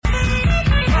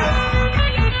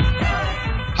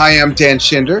Hi, I'm Dan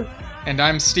Schinder. And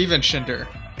I'm Steven Schinder.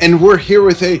 And we're here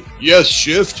with a Yes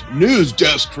Shift News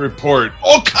Desk report.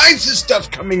 All kinds of stuff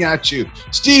coming at you.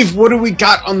 Steve, what do we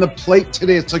got on the plate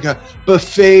today? It's like a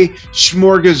buffet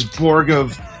smorgasbord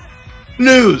of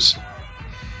news.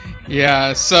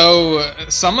 Yeah, so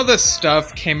some of the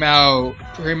stuff came out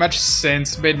pretty much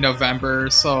since mid-November.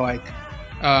 So you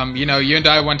and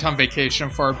I went on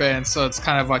vacation for a bit, and so it's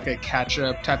kind of like a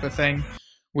catch-up type of thing.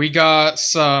 We got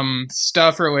some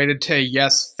stuff related to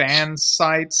Yes fan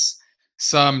sites,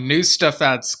 some new stuff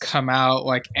that's come out,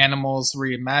 like Animals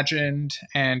Reimagined,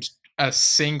 and a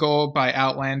single by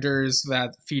Outlanders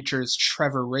that features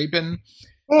Trevor Rabin.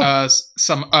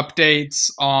 Some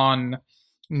updates on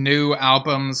new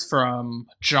albums from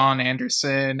John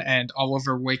Anderson and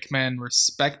Oliver Wakeman,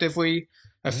 respectively.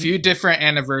 A few different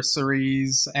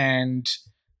anniversaries and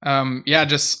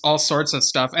just all sorts of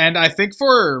stuff. And I think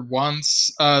for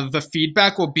once, the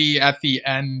feedback will be at the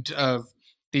end of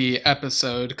the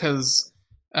episode, because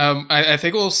I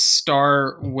think we'll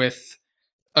start with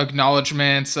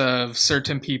acknowledgements of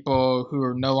certain people who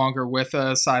are no longer with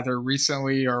us, either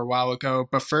recently or a while ago.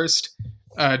 But first,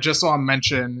 just want to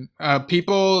mention,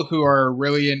 people who are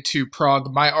really into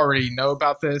prog might already know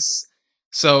about this.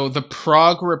 So the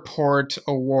Prog Report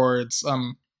Awards,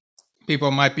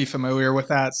 people might be familiar with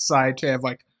that site. They have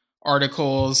like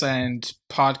articles and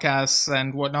podcasts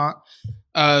and whatnot.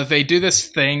 They do this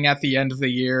thing at the end of the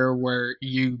year where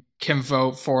you can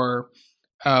vote for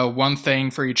one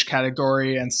thing for each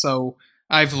category. And so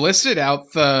I've listed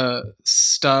out the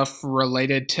stuff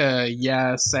related to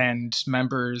Yes and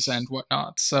members and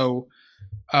whatnot. So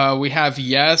we have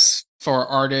Yes for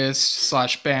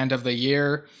Artist/Band of the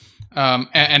Year.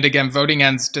 And again, voting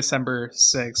ends December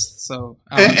 6th. So,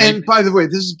 and by the way,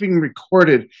 this is being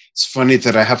recorded. It's funny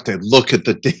that I have to look at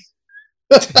the date.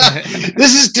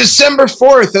 This is December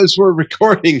 4th as we're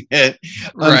recording it.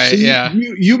 Right, so yeah.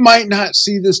 You might not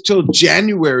see this till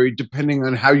January, depending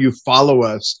on how you follow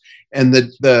us. And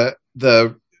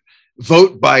the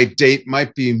vote by date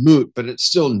might be moot, but it's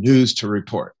still news to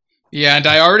report. Yeah, and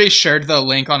I already shared the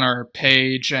link on our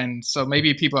page, and so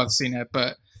maybe people have seen it,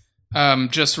 but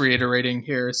just reiterating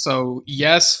here. So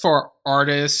Yes for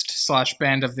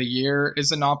Artist/Band of the Year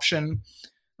is an option.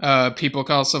 People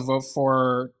can also vote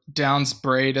for Downs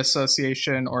Braid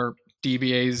Association or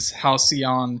DBA's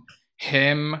Halcyon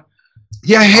Hymn.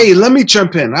 Yeah, hey, let me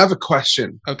jump in. I have a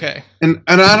question. Okay. And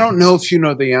I don't know if you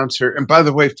know the answer. And by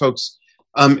the way, folks,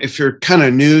 if you're kind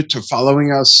of new to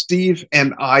following us, Steve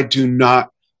and I do not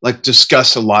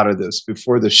discuss a lot of this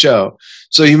before the show.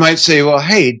 So you might say, well,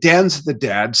 hey, Dan's the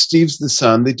dad, Steve's the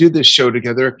son. They do this show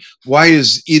together. Why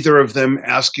is either of them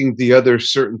asking the other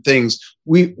certain things?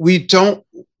 We don't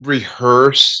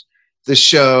rehearse the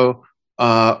show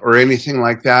or anything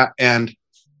like that. And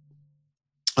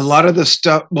a lot of the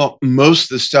stuff, well, most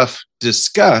of the stuff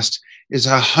discussed is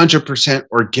 100%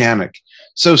 organic.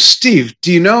 So Steve,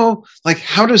 do you know,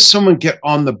 how does someone get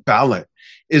on the ballot?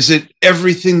 Is it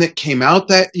everything that came out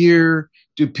that year?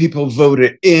 Do people vote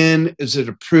it in? Is it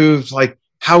approved?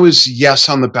 How is Yes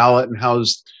on the ballot, and how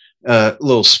is, a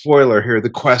little spoiler here, the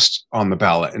Quest on the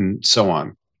ballot, and so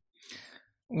on?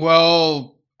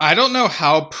 Well, I don't know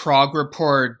how Prog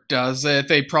Report does it.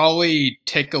 They probably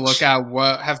take a look at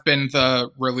what have been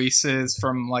the releases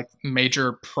from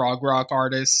major prog rock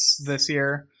artists this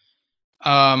year.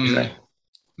 Okay.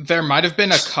 There might have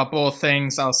been a couple of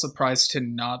things I was surprised to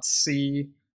not see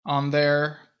on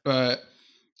there, but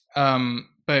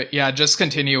yeah, just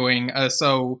continuing.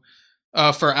 So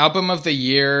for Album of the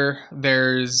Year,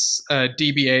 there's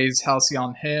DBA's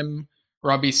Halcyon Hymn.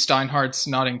 Robbie Steinhardt's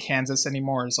Not in Kansas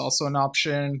Anymore is also an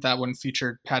option. That one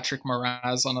featured Patrick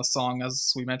Moraz on a song,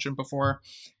 as we mentioned before.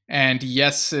 And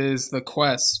Yes's The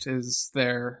Quest is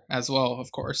there as well,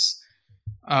 of course.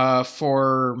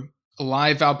 For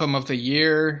Live Album of the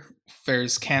Year,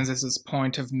 there's Kansas's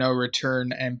Point of No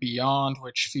Return and Beyond,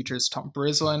 which features Tom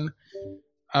Brislin.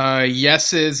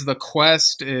 Yes's The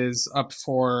Quest is up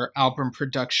for Album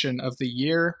Production of the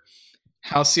Year.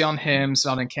 Halcyon Hymn's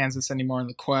Not in Kansas Anymore in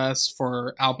The Quest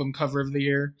for Album Cover of the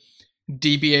Year.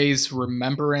 DBA's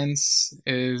Remembrance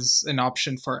is an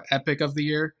option for Epic of the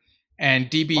Year. And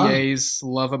DBA's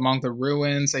Love Among the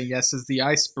Ruins and Yes's The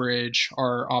Ice Bridge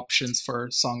are options for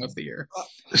Song of the Year.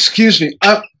 Excuse me.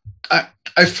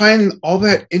 I find all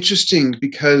that interesting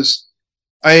because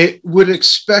I would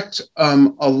expect a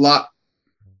lot,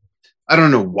 I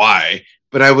don't know why,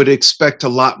 but I would expect a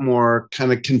lot more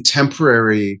kind of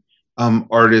contemporary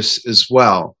artists as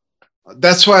well.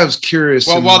 That's why I was curious.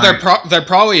 Well, there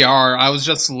probably are. I was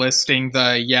just listing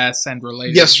the Yes and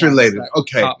related. Yes, related.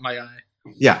 Okay. Caught my eye.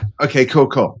 Yeah. Okay.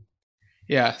 Cool.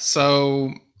 Yeah.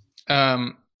 So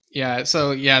Yeah,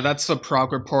 so yeah, that's the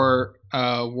Prog Report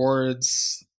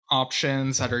awards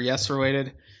options that are yes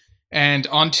related. And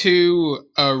onto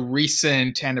a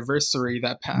recent anniversary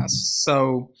that passed.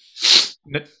 So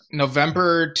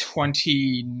November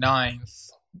 29th,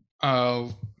 I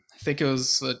think it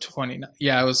was the 29th.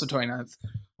 Yeah, it was the 29th.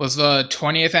 Was the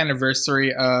 20th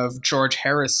anniversary of George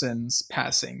Harrison's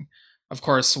passing. Of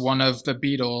course, one of the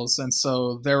Beatles. And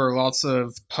so there were lots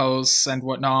of posts and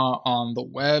whatnot on the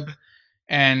web.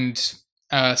 And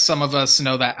some of us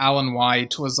know that Alan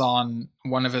White was on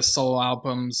one of his solo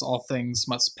albums, All Things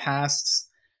Must Pass.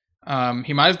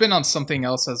 He might have been on something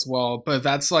else as well, but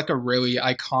that's like a really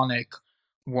iconic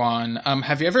one.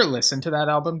 Have you ever listened to that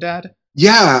album, Dad?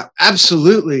 Yeah,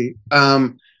 absolutely.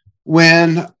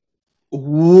 When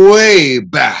way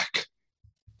back,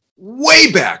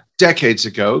 decades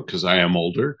ago, because I am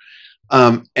older,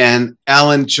 and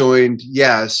Alan joined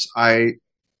Yes, I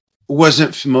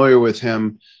wasn't familiar with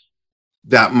him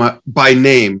that much by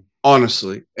name,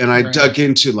 honestly. And I dug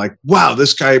into like, wow,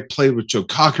 this guy played with Joe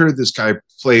Cocker. This guy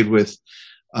played with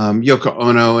Yoko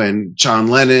Ono and John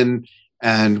Lennon,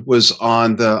 and was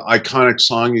on the iconic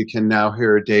song "You Can Now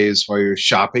Hear a Days" while you're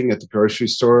shopping at the grocery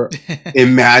store.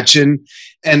 Imagine.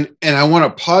 And I want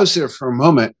to pause there for a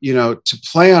moment, to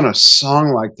play on a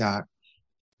song like that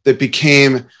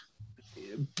became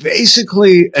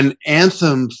basically an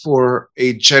anthem for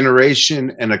a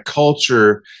generation and a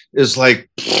culture is like,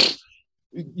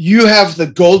 you have the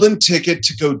golden ticket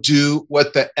to go do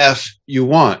what the F you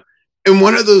want. And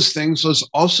one of those things was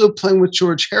also playing with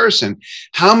George Harrison.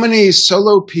 How many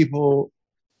people,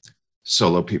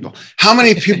 how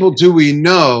many people do we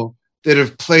know that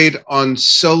have played on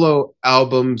solo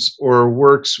albums or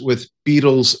works with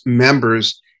Beatles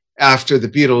members after the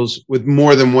Beatles with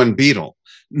more than one Beatle?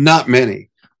 Not many.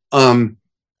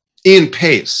 Ian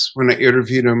Pace, when I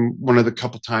interviewed him one of the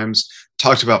couple times,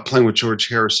 talked about playing with George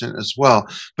Harrison as well.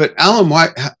 But Alan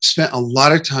White spent a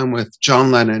lot of time with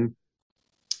John Lennon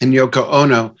and Yoko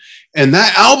Ono. And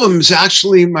that album is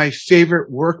actually my favorite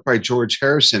work by George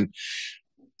Harrison.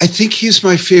 I think he's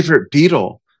my favorite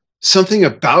Beatle. Something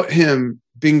about him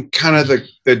being kind of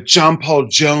the John Paul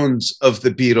Jones of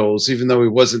the Beatles, even though he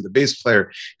wasn't the bass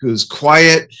player. He was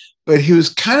quiet, but he was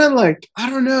kind of like, I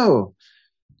don't know.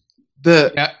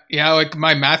 Like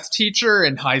my math teacher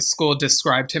in high school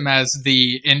described him as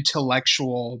the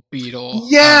intellectual Beatle.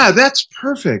 Yeah, that's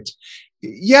perfect.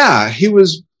 Yeah, he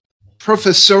was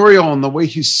professorial in the way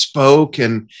he spoke,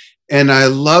 and I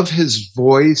love his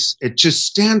voice. It just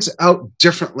stands out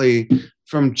differently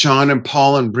from John and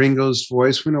Paul and Ringo's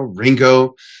voice. We know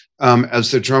Ringo, as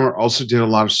the drummer, also did a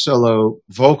lot of solo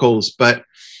vocals, but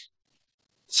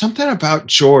something about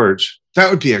George, that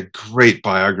would be a great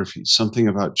biography, something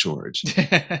about George.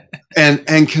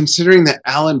 and considering that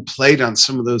Alan played on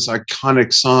some of those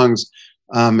iconic songs,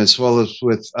 as well as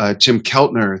with Jim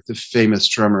Keltner, the famous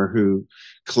drummer who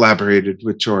collaborated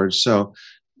with George. So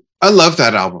I love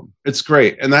that album. It's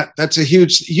great. And that's a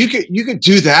huge, you could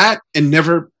do that and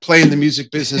never play in the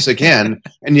music business again.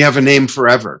 And you have a name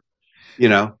forever,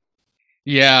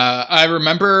 Yeah. I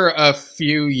remember a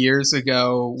few years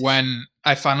ago when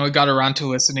I finally got around to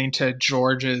listening to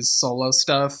George's solo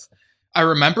stuff. I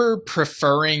remember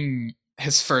preferring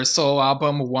his first solo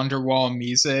album, Wonderwall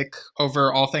Music,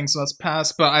 over All Things Must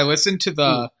Pass, but I listened to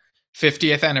the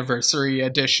 50th anniversary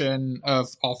edition of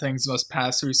All Things Must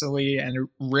Pass recently, and it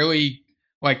really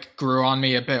grew on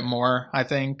me a bit more, I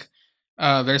think.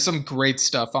 There's some great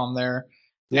stuff on there.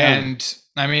 Yeah. And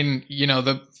I mean,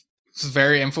 it's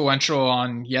very influential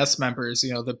on Yes members,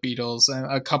 the Beatles.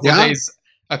 And a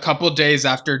couple days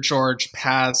after George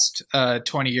passed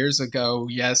 20 years ago,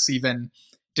 Yes even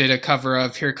did a cover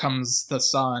of Here Comes the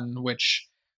Sun, which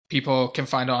people can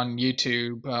find on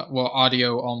YouTube,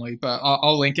 audio only, but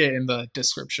I'll link it in the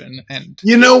description. And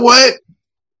you know what?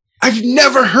 I've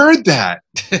never heard that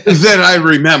I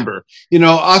remember.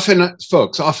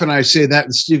 Often I say that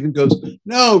and Stephen goes,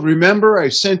 no, remember I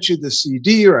sent you the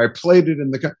CD or I played it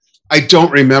in the I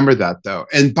don't remember that though.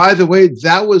 And by the way,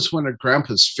 that was one of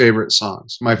Grandpa's favorite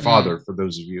songs. My father, for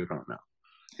those of you who don't know.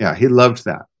 Yeah, he loved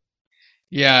that.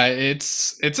 Yeah,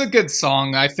 it's a good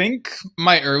song. I think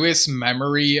my earliest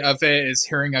memory of it is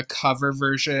hearing a cover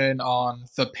version on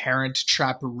the Parent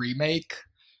Trap remake.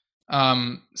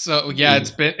 So yeah,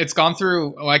 it's gone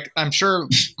through, I'm sure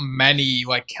many,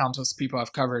 countless people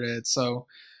have covered it. So,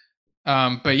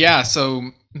 but yeah, so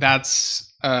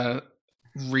that's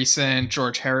recent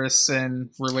George Harrison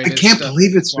related. I can't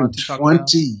believe it's been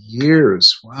 20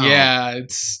 years. Wow. Yeah,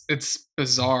 it's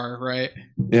bizarre, right?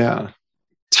 Yeah.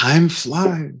 Time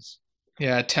flies.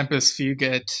 Yeah, Tempest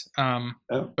Fugit. Oh.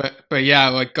 But yeah,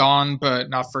 like gone but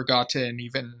not forgotten,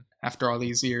 even after all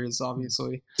these years,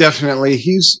 obviously. Definitely,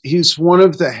 he's one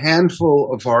of the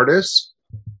handful of artists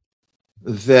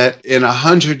that in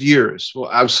 100 years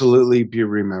will absolutely be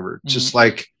remembered. Mm. Just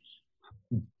like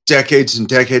decades and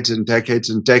decades and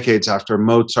decades and decades after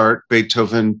Mozart,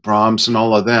 Beethoven, Brahms, and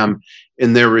all of them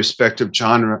in their respective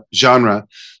genre,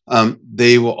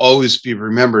 they will always be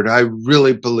remembered. I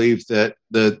really believe that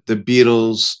the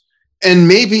Beatles, and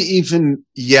maybe even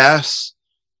Yes,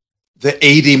 the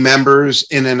 80 members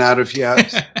in and out of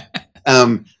Yes,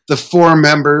 the 4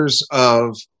 members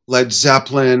of Led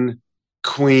Zeppelin,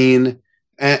 Queen,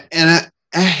 and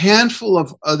a handful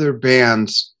of other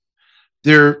bands,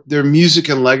 their music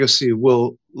and legacy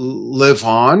will live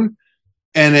on,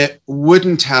 and it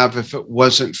wouldn't have if it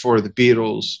wasn't for the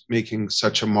Beatles making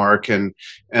such a mark. And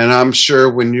I'm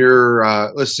sure when you're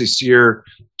let's see, so you're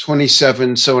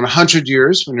 27, so in 100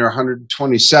 years, when you're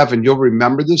 127, you'll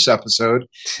remember this episode,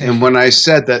 and when I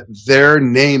said that their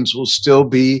names will still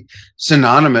be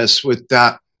synonymous with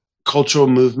that cultural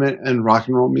movement and rock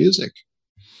and roll music.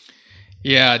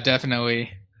 Yeah,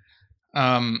 definitely.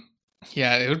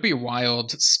 Yeah, it would be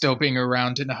wild still being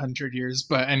around in 100 years.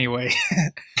 But anyway,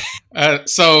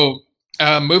 so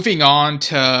moving on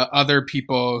to other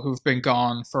people who've been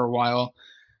gone for a while.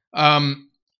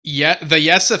 Yeah, the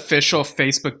Yes official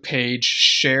Facebook page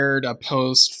shared a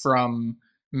post from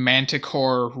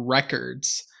Manticore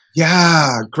Records.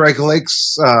 Yeah, Greg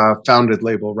Lake's founded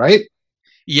label, right?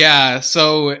 Yeah,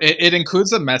 so it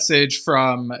includes a message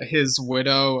from his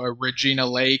widow, Regina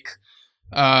Lake.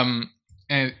 And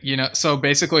so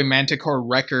basically Manticore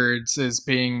Records is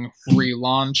being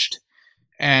relaunched.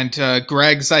 And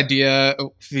Greg's idea,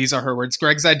 these are her words,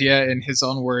 Greg's idea in his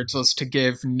own words was to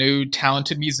give new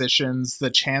talented musicians the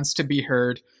chance to be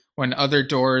heard when other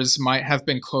doors might have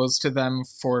been closed to them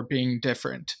for being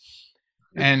different.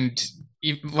 And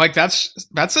like that's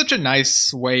such a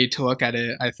nice way to look at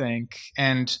it, I think.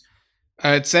 And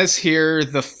it says here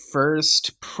the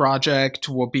first project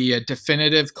will be a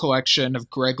definitive collection of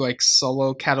Greg Lake's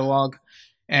solo catalog,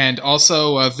 and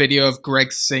also a video of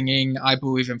Greg singing I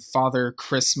Believe in Father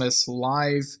Christmas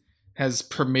live has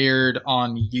premiered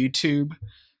on YouTube.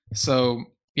 So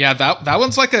yeah, that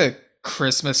one's like a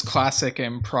Christmas classic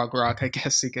in prog rock, I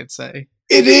guess you could say.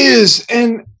 It is,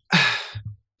 and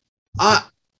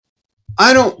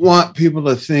I don't want people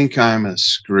to think I'm a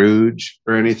Scrooge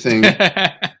or anything,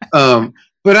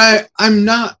 but I'm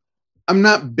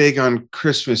not big on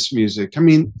Christmas music. I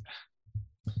mean,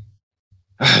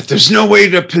 there's no way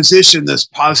to position this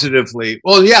positively.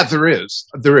 Well, yeah, there is.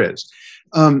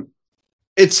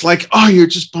 It's like, oh, you're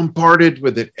just bombarded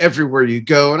with it everywhere you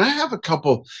go. And I have a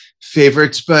couple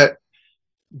favorites, but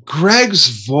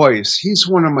Greg's voice, he's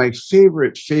one of my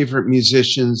favorite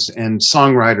musicians and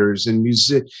songwriters and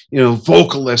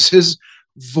vocalists. His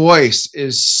voice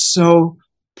is so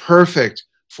perfect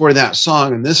for that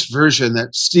song. And this version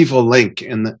that Steve will link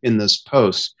in this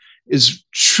post is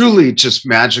truly just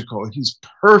magical. He's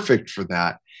perfect for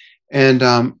that. And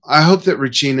I hope that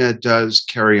Regina does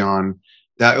carry on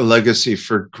that legacy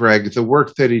for Greg. The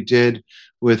work that he did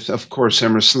with, of course,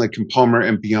 Emerson, Lake and Palmer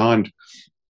and beyond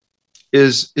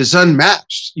is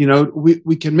unmatched.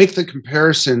 We can make the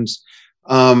comparisons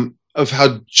of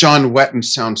how John Wetton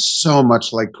sounds so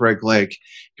much like Greg Lake.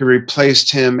 He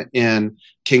replaced him in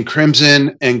King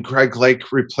Crimson, and Greg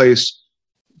Lake replaced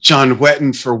John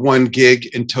Wetton for one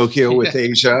gig in Tokyo with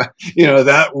Asia,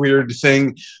 that weird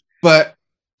thing. But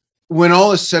when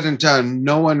all is said and done,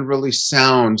 no one really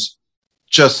sounds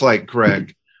just like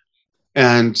Greg.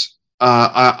 And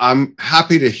I'm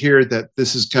happy to hear that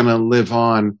this is going to live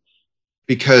on,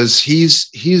 because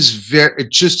he's very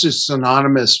just as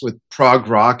synonymous with prog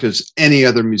rock as any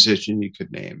other musician you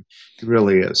could name. He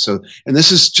really is. So, and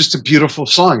this is just a beautiful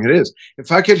song. It is.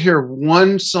 If I could hear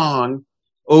one song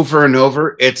over and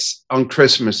over, it's on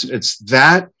Christmas. It's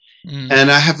that.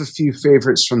 And I have a few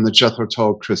favorites from the Jethro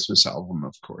Tull Christmas album,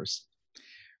 of course.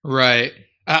 Right.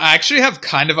 I actually have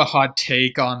kind of a hot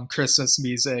take on Christmas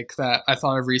music that I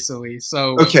thought of recently.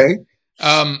 So, okay.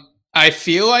 I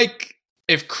feel like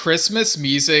if Christmas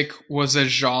music was a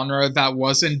genre that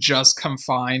wasn't just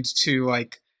confined to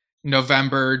like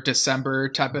November, December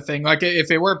type of thing, like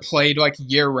if it were played like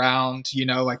year round,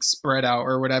 like spread out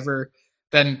or whatever,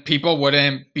 then people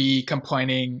wouldn't be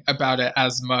complaining about it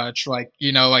as much. Like,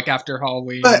 like after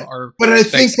Halloween but I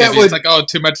think that would, it's like, oh,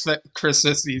 too much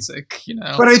Christmas music,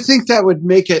 But I think that would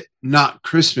make it not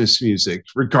Christmas music,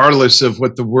 regardless of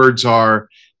what the words are,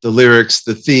 the lyrics,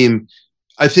 the theme.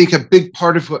 I think a big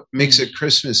part of what makes it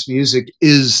Christmas music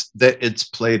is that it's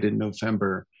played in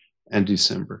November and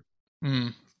December.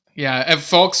 Mm. Yeah, if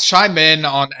folks chime in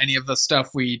on any of the stuff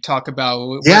we talk about,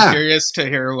 we're Yeah, curious to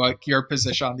hear like your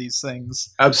position on these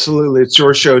things. absolutely. It's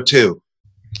your show too.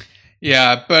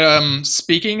 Yeah, but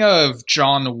speaking of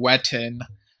John Wetton,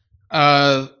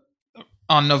 uh,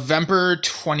 on November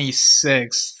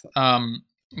 26th,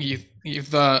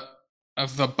 the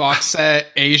of the box set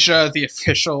Asia, the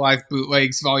official live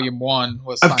bootlegs volume 1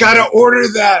 was I've got finally. to order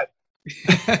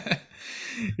that.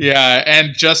 Yeah,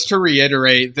 and just to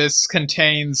reiterate, this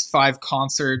contains 5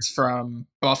 concerts from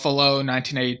Buffalo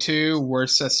 1982,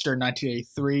 Worcester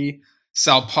 1983,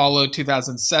 Sao Paulo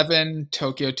 2007,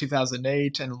 Tokyo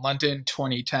 2008, and London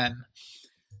 2010.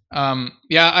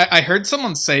 Yeah, I heard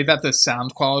someone say that the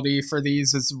sound quality for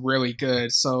these is really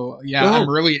good. So yeah, I'm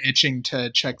Oh, really itching to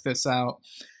check this out.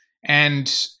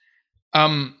 And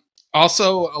um,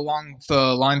 also along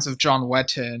the lines of John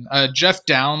Wetton, Jeff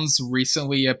Downs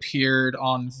recently appeared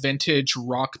on Vintage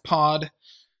Rock Pod.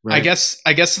 right.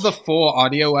 I guess the full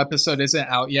audio episode isn't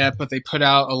out yet, but they put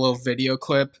out a little video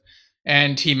clip,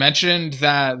 and he mentioned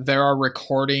that there are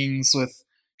recordings with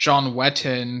John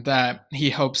Wetton that he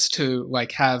hopes to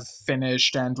like have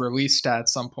finished and released at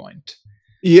some point.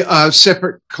 Yeah,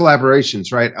 separate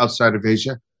collaborations, right, outside of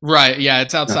Asia. Right, yeah,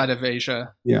 it's Yeah, outside of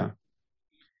Asia. yeah.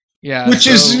 Yeah, Which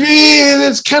is so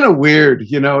it's kind of weird,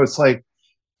 It's like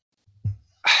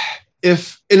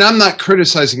and I'm not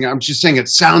criticizing it. I'm just saying it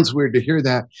sounds weird to hear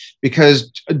that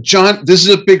because John, this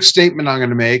is a big statement I'm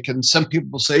going to make, and some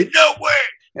people say no way,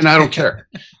 and I don't care.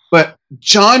 But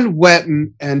John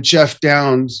Wetton and Jeff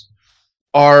Downs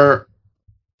are,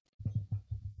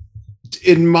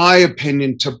 in my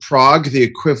opinion, to prog the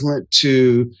equivalent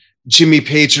to Jimmy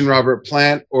Page and Robert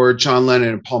Plant or John Lennon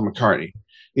and Paul McCartney.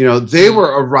 They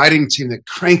were a writing team that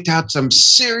cranked out some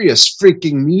serious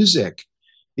freaking music,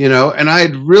 and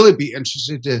I'd really be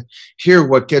interested to hear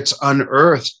what gets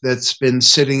unearthed that's been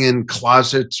sitting in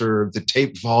closets or the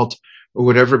tape vault or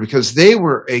whatever, because they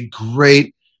were a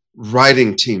great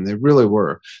writing team. They really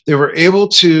were. They were able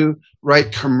to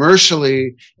write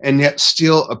commercially and yet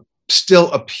still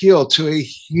appeal to a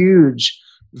huge,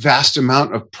 vast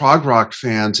amount of prog rock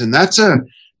fans. And that's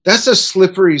a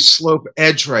slippery slope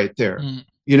edge right there. mm,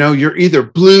 You're either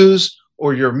blues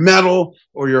or you're metal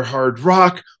or you're hard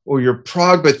rock or you're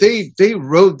prog, but they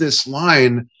rode this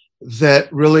line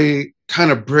that really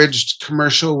kind of bridged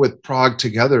commercial with prog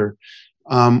together,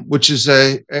 which is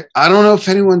I don't know if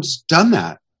anyone's done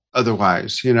that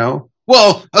otherwise,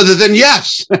 well, other than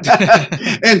Yes.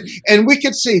 and we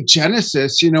could say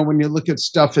Genesis, when you look at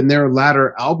stuff in their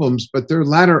latter albums, but their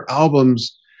latter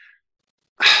albums,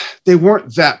 they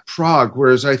weren't that prog,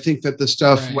 whereas I think that the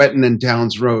stuff right. Wetton and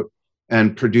Downs wrote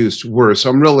and produced were. So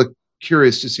I'm really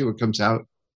curious to see what comes out.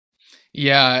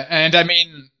 Yeah, and I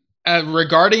mean,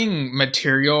 regarding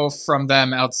material from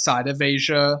them outside of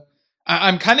Asia,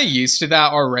 I'm kind of used to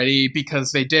that already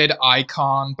because they did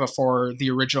Icon before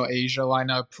the original Asia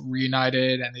lineup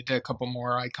reunited, and they did a couple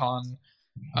more Icon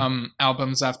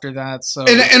albums after that. So,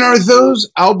 And are those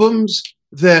albums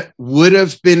that would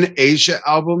have been Asia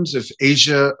albums if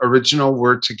Asia Original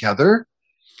were together?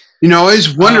 I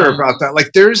always wonder about that. Like,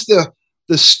 there's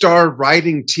the star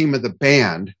writing team of the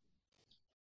band.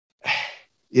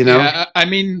 Yeah, I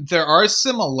mean, there are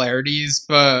similarities,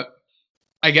 but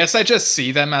I guess I just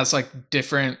see them as like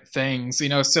different things,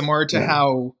 similar to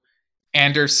how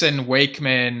Anderson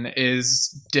Wakeman is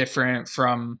different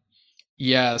from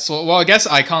Yes. Well, I guess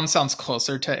Icon sounds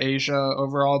closer to Asia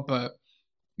overall, but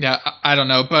yeah, I don't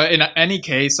know. But in any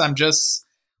case, I'm just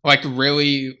like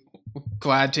really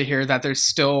glad to hear that there's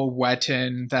still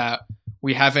Wetton that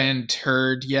we haven't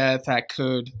heard yet that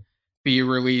could be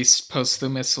released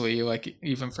posthumously, like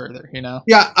even further.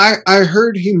 Yeah, I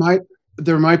heard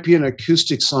there might be an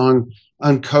acoustic song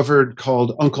uncovered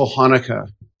called Uncle Hanukkah.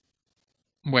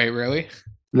 Wait, really?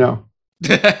 No.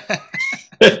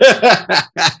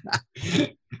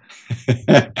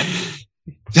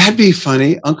 That'd be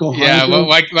funny, Uncle Hanukkah. Yeah, well,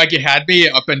 like you had me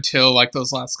up until like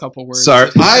those last couple words. Sorry,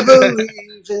 I believe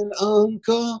in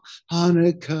Uncle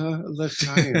Hanukkah,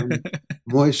 L'chaim,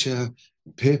 Moshe,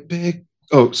 Pipik.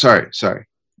 Oh, sorry.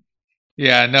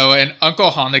 Yeah, no, and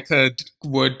Uncle Hanukkah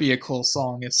would be a cool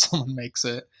song if someone makes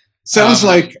it. Sounds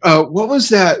like what was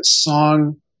that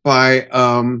song by?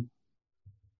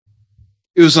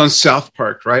 It was on South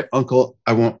Park, right?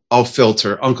 I'll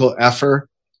filter Uncle Effer.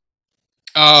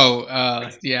 Oh,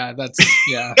 yeah, that's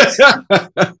yeah.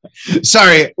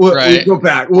 Sorry, we'll go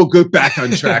back. We'll go back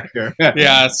on track here.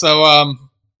 Yeah,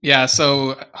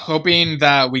 so hoping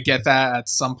that we get that at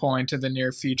some point in the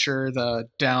near future, the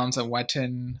Downs and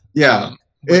Wetton. Yeah,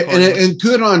 and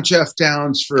good on Jeff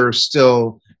Downs for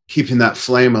still keeping that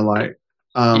flame alight.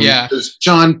 Yeah. Because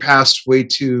John passed way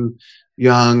too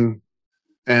young,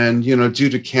 and due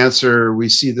to cancer, we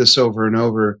see this over and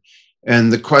over.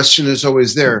 And the question is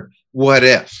always there: what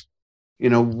if?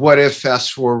 What if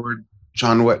fast forward,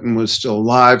 John Wetton was still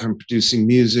alive and producing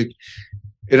music?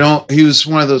 He was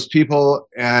one of those people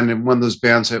and in one of those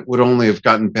bands that would only have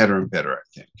gotten better and better, I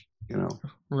think.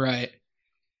 Right.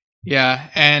 Yeah,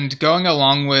 and going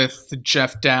along with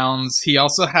Geoff Downes, he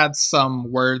also had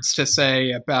some words to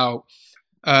say about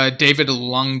David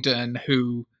Lungden,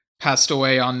 who passed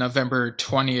away on November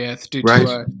 20th due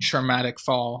to a traumatic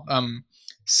fall.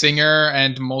 Singer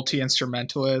and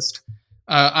multi-instrumentalist.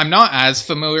 I'm not as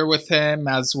familiar with him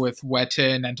as with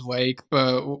Wetton and Lake,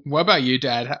 but what about you,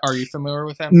 Dad? Are you familiar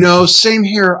with him? No, same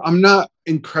here. I'm not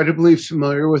incredibly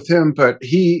familiar with him, but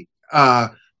he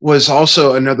was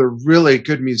also another really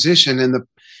good musician, and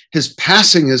his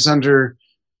passing is under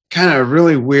kind of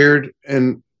really weird,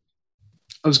 and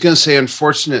I was going to say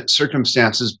unfortunate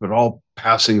circumstances, but all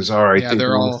passings are. I think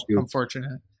they're all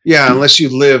unfortunate. Yeah, unless you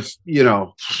live,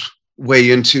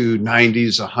 way into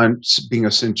 90s, being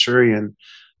a centurion.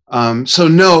 So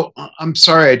no, I'm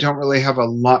sorry, I don't really have a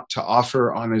lot to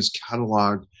offer on his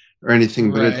catalog or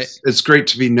anything, but it's great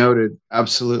to be noted.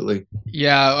 Absolutely.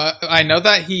 Yeah, I know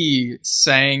that he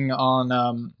sang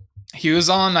on. He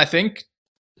was on, I think,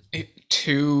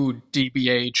 2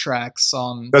 DBA tracks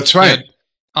on. That's right.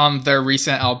 On their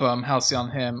recent album, Halcyon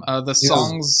Hymn. The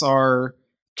songs are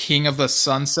 "King of the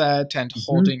Sunset" and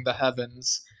 "Holding the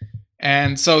Heavens."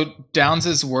 And so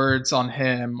Downes' words on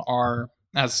him are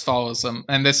as follows,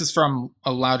 and this is from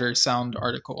a Louder Sound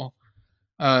article.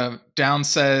 Downes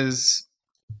says,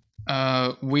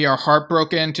 "We are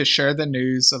heartbroken to share the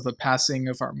news of the passing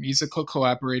of our musical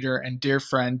collaborator and dear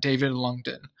friend David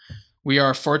Lungden. We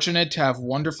are fortunate to have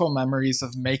wonderful memories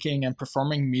of making and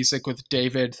performing music with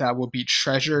David that will be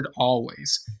treasured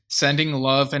always, sending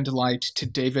love and light to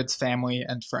David's family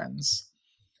and friends."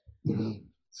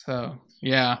 So,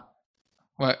 yeah.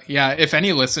 If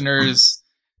any listeners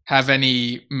have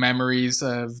any memories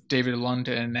of David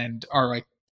Lungden and are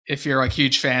if you're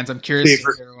huge fans, I'm curious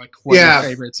to hear what your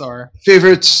favorites are.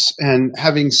 Favorites, and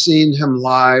having seen him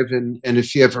live, and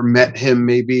if you ever met him,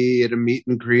 maybe at a meet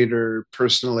and greet or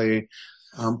personally,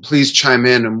 please chime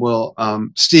in, and we'll.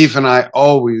 Steve and I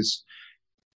always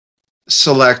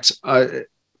select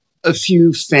a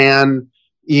few fan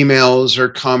emails or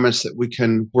comments that we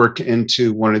can work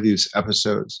into one of these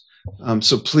episodes.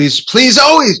 So please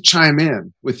always chime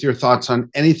in with your thoughts on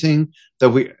anything that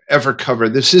we ever cover.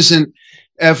 This isn't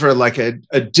ever like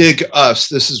a dig us.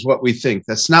 This is what we think.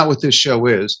 That's not what this show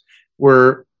is.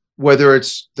 Whether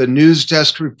it's the news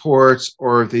desk reports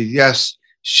or the Yes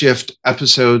Shift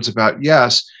episodes about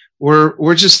Yes,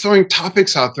 we're just throwing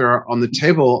topics out there on the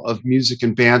table of music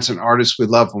and bands and artists we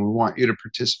love, and we want you to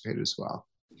participate as well.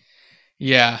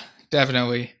 Yeah,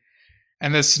 definitely.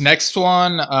 And this next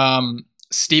one,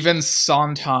 Stephen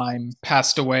Sondheim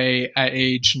passed away at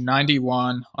age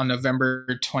 91 on November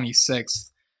 26th.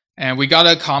 And we got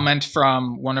a comment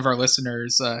from one of our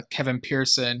listeners, Kevin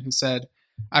Pearson, who said,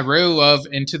 "I really love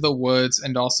Into the Woods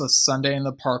and also Sunday in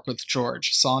the Park with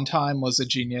George. Sondheim was a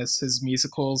genius. His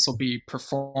musicals will be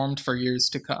performed for years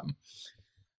to come."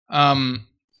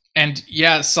 And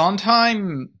yeah,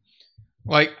 Sondheim,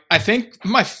 I think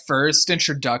my first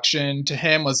introduction to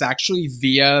him was actually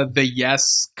via the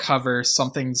Yes cover,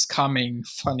 "Something's Coming,"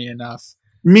 funny enough.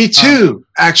 Me too,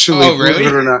 actually. Oh, really? Believe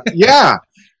it or not.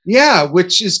 Yeah,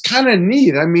 which is kind of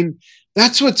neat. I mean,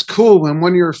 that's what's cool when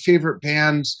one of your favorite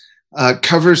bands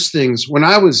covers things. When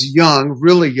I was young,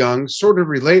 really young, sort of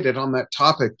related on that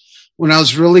topic, when I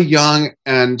was really young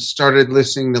and started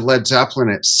listening to Led Zeppelin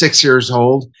at 6 years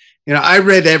old, I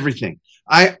read everything.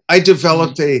 I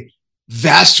developed a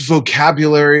vast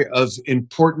vocabulary of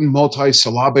important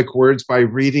multisyllabic words by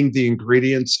reading the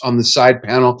ingredients on the side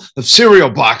panel of cereal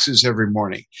boxes every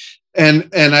morning. And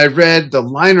I read the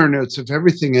liner notes of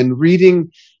everything, and reading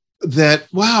that,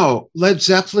 wow, Led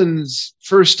Zeppelin's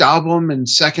first album and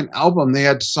second album, they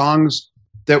had songs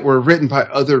that were written by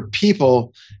other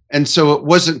people. And so it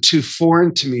wasn't too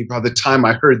foreign to me by the time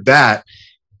I heard that.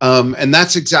 And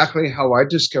that's exactly how I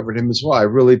discovered him as well. I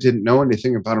really didn't know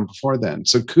anything about him before then.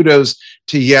 So kudos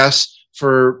to Yes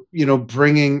for,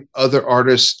 bringing other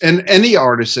artists, and any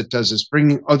artist that does this,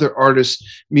 bringing other artists'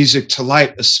 music to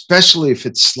light, especially if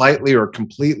it's slightly or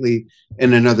completely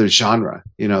in another genre.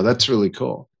 That's really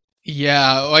cool.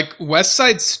 Yeah, West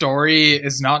Side Story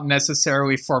is not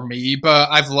necessarily for me, but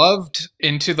I've loved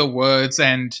Into the Woods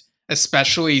and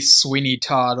especially Sweeney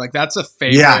Todd. That's a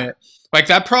favorite. Yeah.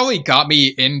 That probably got me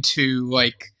into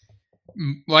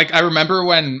I remember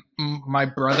when my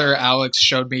brother Alex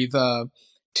showed me the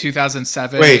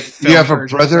 2007. Wait, you have a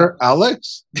brother,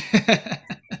 Alex?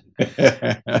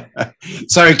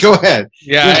 Sorry, go ahead.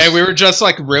 Yeah, yes. And we were just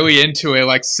like really into it,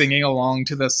 like singing along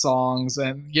to the songs.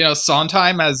 And, you know,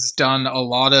 Sondheim has done a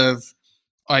lot of,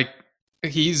 like,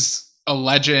 he's a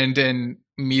legend in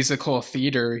musical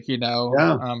theater, you know?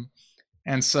 Yeah.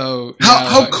 And so...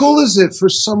 How cool is it for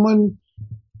someone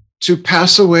to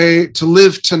pass away, to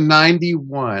live to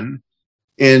 91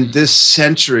 in this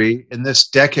century, in this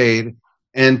decade,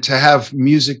 and to have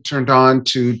music turned on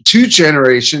to two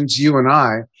generations, you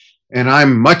and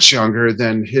I'm much younger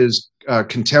than his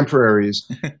contemporaries,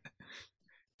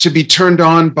 to be turned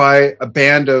on by a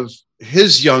band of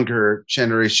his younger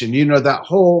generation. You know, that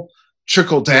whole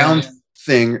trickle down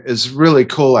thing is really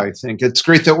cool, I think. It's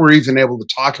great that we're even able to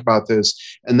talk about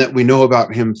this and that we know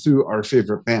about him through our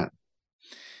favorite band.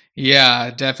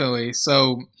 Yeah, definitely.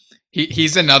 So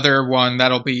he's another one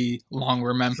that'll be long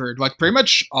remembered, like pretty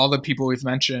much all the people we've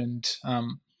mentioned.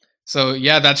 So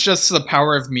yeah, that's just the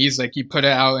power of music. You put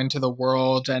it out into the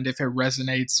world, and if it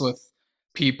resonates with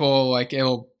people, like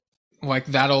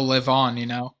that'll live on, you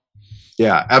know?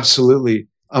 Yeah, absolutely.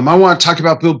 I want to talk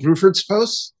about Bill Bruford's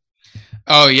post.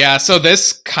 Oh yeah, so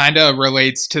this kind of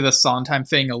relates to the Sondheim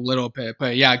thing a little bit,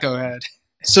 but yeah, go ahead.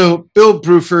 So Bill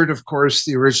Bruford, of course,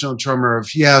 the original drummer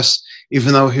of Yes,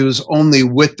 even though he was only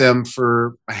with them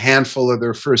for a handful of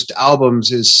their first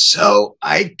albums, is so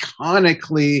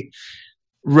iconically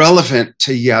relevant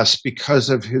to Yes because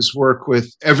of his work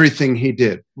with everything he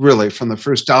did, really, from the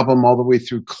first album all the way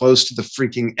through Close to the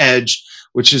Freaking Edge,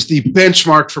 which is the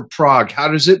benchmark for prog. How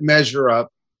does it measure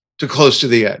up to Close to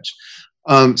the Edge?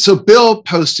 So Bill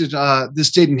posted this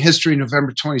date in history,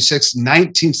 November 26,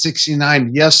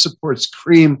 1969. Yes supports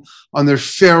Cream on their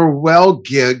farewell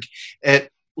gig at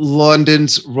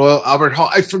London's Royal Albert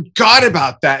Hall. I forgot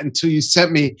about that until you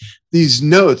sent me these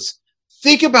notes.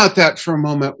 Think about that for a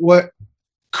moment. What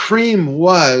Cream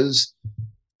was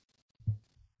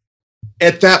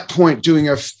at that point doing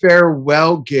a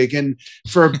farewell gig. And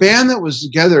for a band that was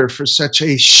together for such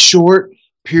a short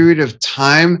period of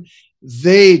time,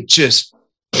 they just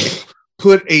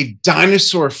put a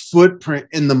dinosaur footprint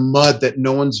in the mud that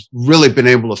no one's really been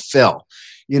able to fill,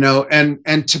 you know,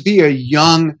 and to be a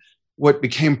young, what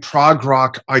became prog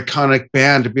rock iconic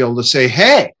band, to be able to say,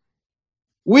 hey,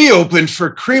 we opened for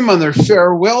Cream on their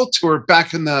farewell tour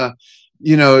back in the,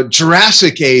 you know,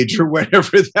 Jurassic Age or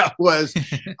whatever that was.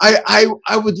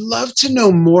 I would love to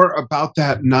know more about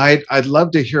that night. I'd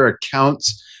love to hear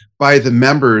accounts by the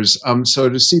members. So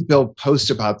to see Bill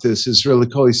post about this is really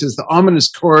cool. He says the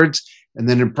ominous chords, and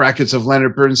then in brackets of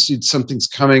Leonard Bernstein, Something's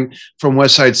Coming from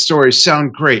West Side Story,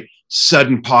 sound great.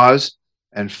 Sudden pause,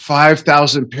 and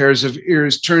 5,000 pairs of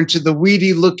ears turn to the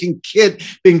weedy-looking kid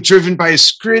being driven by a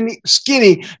skinny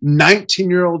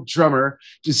 19-year-old drummer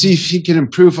to see if he can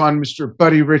improve on Mr.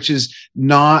 Buddy Rich's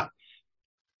not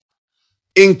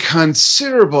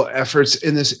inconsiderable efforts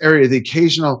in this area. The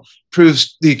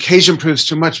occasion proves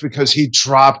too much because he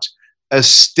dropped a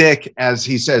stick, as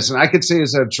he says. And I could say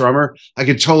as a drummer, I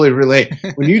could totally relate.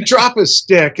 When you drop a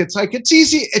stick, it's like, it's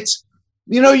easy. It's,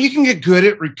 you know, you can get good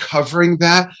at recovering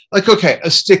that. Like, okay, a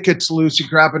stick gets loose, you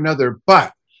grab another,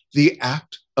 but the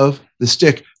act of the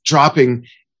stick dropping,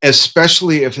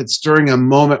 especially if it's during a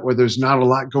moment where there's not a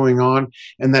lot going on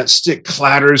and that stick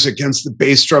clatters against the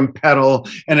bass drum pedal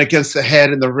and against the head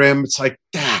and the rim, it's like,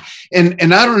 ah. And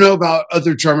I don't know about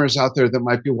other drummers out there that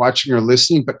might be watching or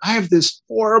listening, but I have this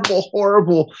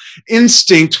horrible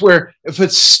instinct where if a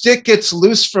stick gets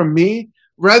loose from me,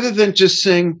 rather than just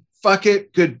saying, fuck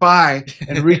it, goodbye,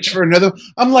 and reach for another,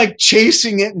 I'm like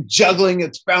chasing it and juggling.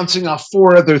 It's bouncing off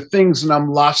 4 other things and I'm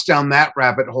lost down that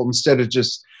rabbit hole instead of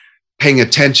just paying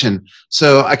attention.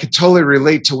 So I could totally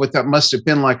relate to what that must have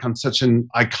been like on such an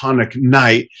iconic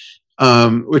night,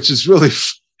 which is really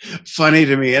funny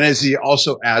to me. And as he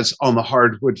also adds, on the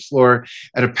hardwood floor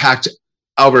at a packed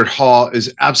Albert Hall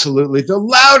is absolutely the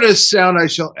loudest sound I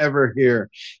shall ever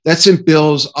hear. That's in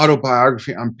Bill's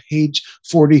autobiography on page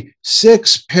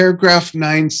 46, paragraph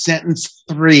 9, sentence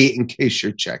 3, in case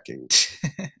you're checking.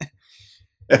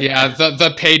 Yeah,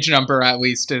 the page number at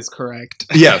least is correct.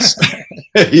 Yes.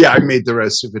 Yeah, I made the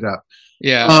rest of it up.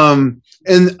 Yeah.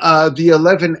 And the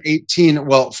 11/18,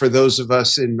 well, for those of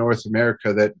us in North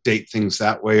America that date things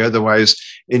that way, otherwise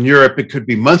in Europe, it could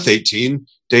be month 18,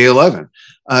 day 11.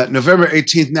 November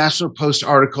 18th, National Post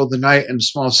article, the night in a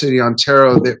small city,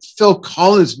 Ontario, that Phil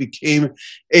Collins became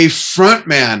a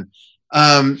frontman.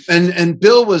 And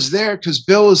Bill was there because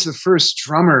Bill was the first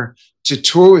drummer to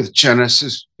tour with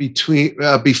Genesis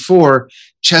before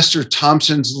Chester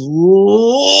Thompson's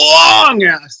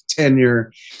long-ass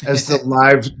tenure as the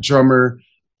live drummer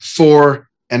for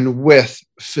and with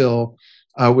Phil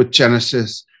with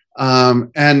Genesis.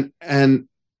 And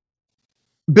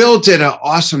Bill did an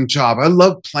awesome job. I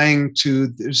love playing to,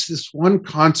 there's this one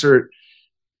concert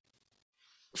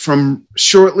from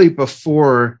shortly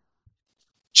before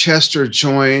Chester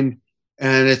joined,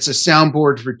 and it's a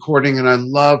soundboard recording, and I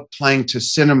love playing to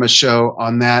Cinema Show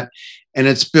on that. And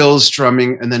it's Bill's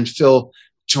drumming, and then Phil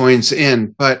joins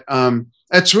in. But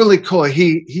that's really cool.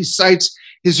 He cites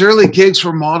his early gigs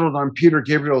were modeled on Peter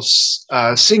Gabriel's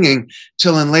singing,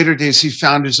 till in later days he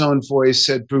found his own voice,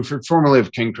 said Bruford, formerly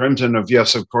of King Crimson, of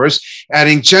Yes, of course,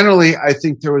 adding, generally, I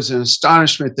think there was an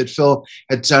astonishment that Phil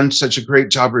had done such a great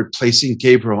job replacing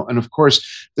Gabriel. And of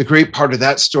course, the great part of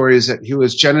that story is that he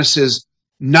was Genesis'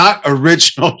 not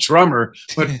original drummer,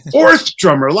 but fourth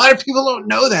drummer. A lot of people don't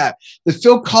know that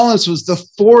Phil Collins was the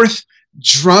fourth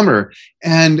drummer.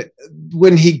 And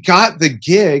when he got the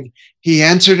gig, he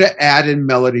answered an ad in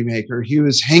Melody Maker. He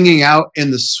was hanging out in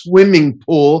the swimming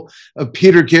pool of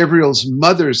Peter Gabriel's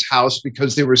mother's house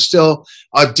because they were still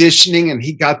auditioning, and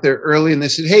he got there early and they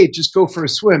said, hey, just go for a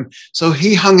swim. So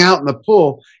he hung out in the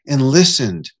pool and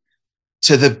listened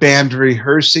to the band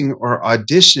rehearsing or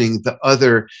auditioning the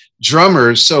other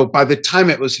drummers. So by the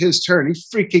time it was his turn, he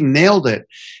freaking nailed it.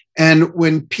 And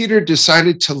when Peter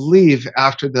decided to leave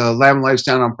after the Lamb Lies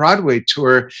Down on Broadway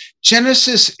tour,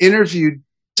 Genesis interviewed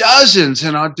dozens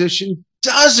and auditioned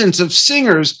dozens of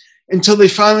singers until they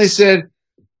finally said,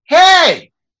 hey,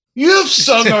 you've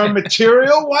sung our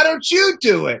material. Why don't you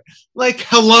do it? Like,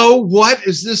 hello, what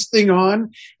is this thing on?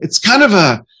 It's kind of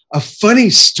a funny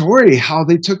story how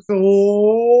they took the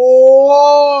long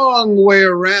way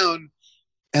around,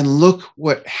 and look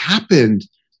what happened.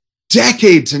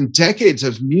 Decades and decades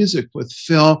of music with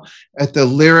Phil at the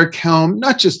lyric helm,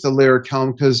 not just the lyric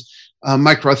helm, because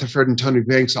Mike Rutherford and Tony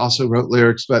Banks also wrote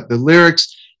lyrics, but the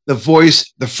lyrics, the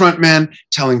voice, the frontman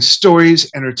telling stories,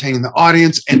 entertaining the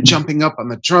audience, and jumping up on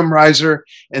the drum riser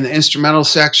and the instrumental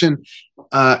sections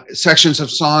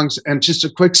of songs. And just a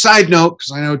quick side note,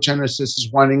 because I know Genesis is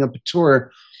winding up a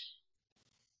tour.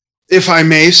 If I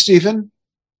may, Stephen?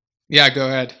 Yeah, go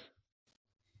ahead.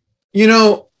 You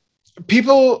know,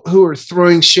 people who are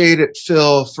throwing shade at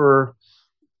Phil for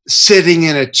sitting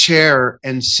in a chair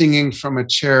and singing from a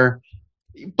chair,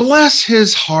 bless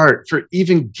his heart for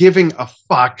even giving a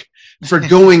fuck, for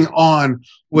going on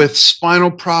with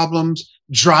spinal problems,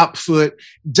 drop foot,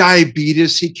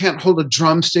 diabetes. He can't hold a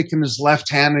drumstick in his left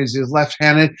hand. He's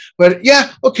left-handed. But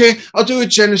yeah, okay, I'll do a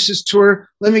Genesis tour.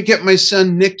 Let me get my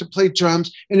son Nick to play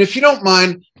drums. And if you don't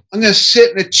mind, I'm going to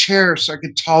sit in a chair so I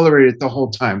can tolerate it the whole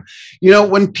time. You know,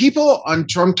 when people on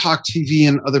Drum Talk TV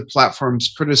and other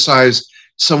platforms criticize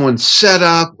someone's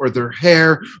setup or their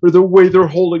hair or the way they're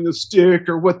holding a stick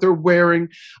or what they're wearing,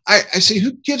 I say,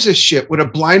 who gives a shit? Would a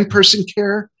blind person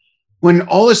care? When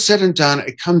all is said and done,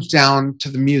 it comes down to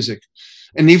the music.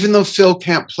 And even though Phil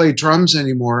can't play drums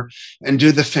anymore and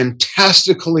do the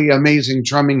fantastically amazing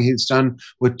drumming he's done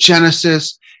with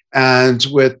Genesis and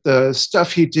with the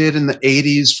stuff he did in the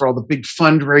 80s for all the big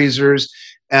fundraisers,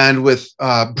 and with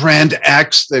Brand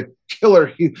X, the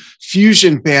killer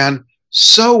fusion band,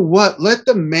 so what? Let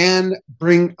the man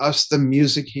bring us the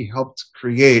music he helped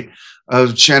create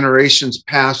of generations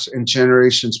past and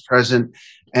generations present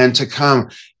and to come.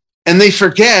 And they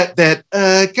forget that,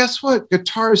 guess what?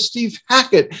 Guitarist Steve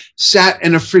Hackett sat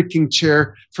in a freaking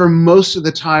chair for most of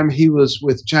the time he was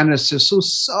with Genesis.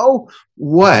 So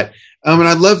what? And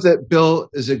I love that Bill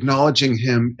is acknowledging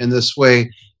him in this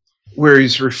way, where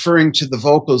he's referring to the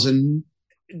vocals, and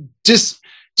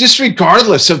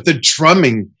disregardless of the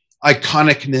drumming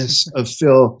iconicness of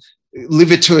Phil,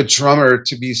 leave it to a drummer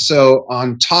to be so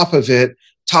on top of it,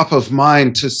 top of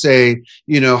mind, to say,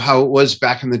 you know, how it was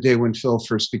back in the day when Phil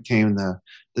first became the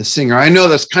singer. I know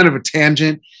that's kind of a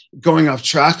tangent, going off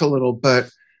track a little, but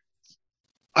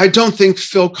I don't think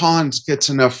Phil Collins gets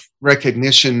enough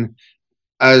recognition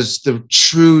as the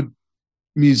true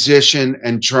musician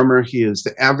and drummer he is.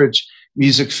 The average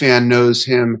music fan knows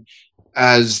him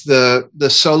as the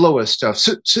soloist stuff,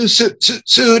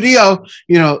 studio,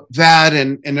 you know, that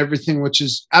and everything, which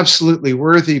is absolutely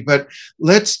worthy. But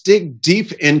let's dig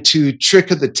deep into Trick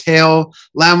of the Tail,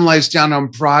 Lamb Lies Down on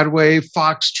Broadway,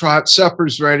 Foxtrot,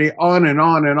 Supper's Ready, on and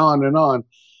on and on and on.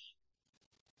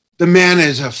 The man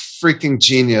is a freaking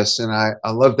genius, and I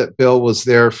love that Bill was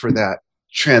there for that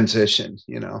transition,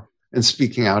 you know, and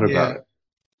speaking out about it.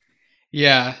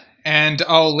 Yeah, and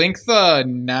I'll link the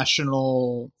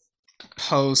National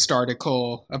Post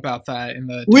article about that in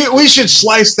the. We should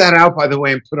slice that out, by the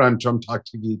way, and put on Drum Talk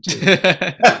TV too.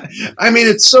 I mean,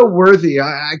 it's so worthy.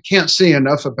 I can't say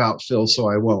enough about Phil, so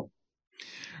I won't.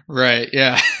 Right.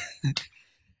 Yeah.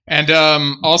 And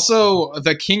also,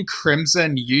 the King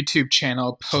Crimson YouTube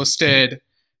channel posted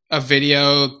a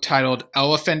video titled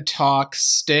Elephant Talk,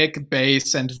 Stick,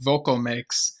 Bass, and Vocal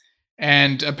Mix.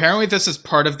 And apparently, this is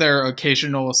part of their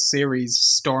occasional series,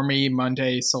 Stormy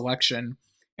Monday Selection.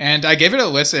 And I gave it a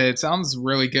listen. It sounds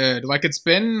really good. Like, it's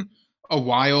been a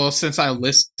while since I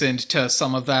listened to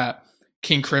some of that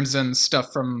King Crimson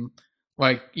stuff from,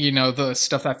 like, you know, the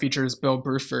stuff that features Bill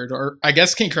Bruford, or I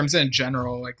guess King Crimson in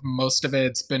general. Like, most of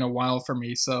it's been a while for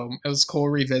me, so it was cool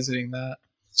revisiting that.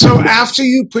 So after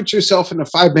you put yourself in a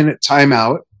 5-minute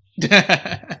timeout,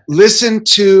 listen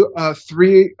to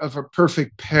Three of a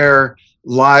Perfect Pair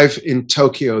live in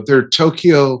Tokyo. Their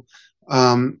Tokyo,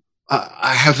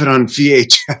 I have it on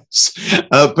VHS,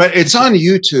 but it's on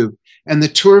YouTube. And the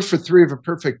tour for Three of a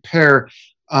Perfect Pair,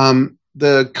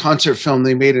 the concert film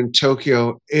they made in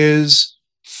Tokyo, is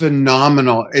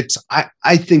phenomenal. It's,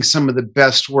 I think, some of the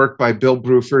best work by Bill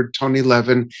Bruford, Tony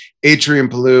Levin, Adrian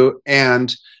Belew,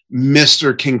 and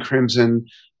Mr. King Crimson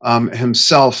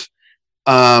himself.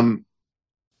 So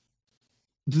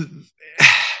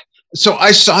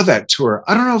I saw that tour.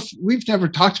 I don't know if we've never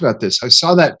talked about this. I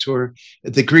saw that tour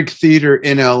at the Greek Theater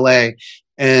in LA,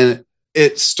 and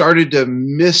it started to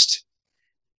mist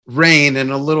rain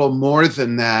and a little more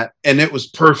than that, and it was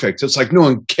perfect. It's like no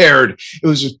one cared. It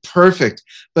was just perfect.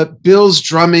 But Bill's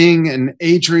drumming and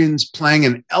Adrian's playing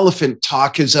and Elephant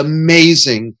Talk is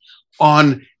amazing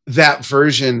on that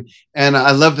version. And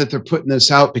I love that they're putting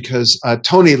this out because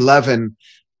Tony Levin,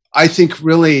 I think,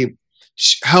 really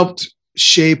helped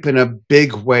shape in a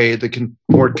big way the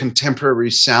more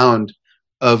contemporary sound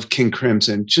of King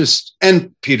Crimson,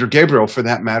 and Peter Gabriel for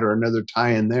that matter, another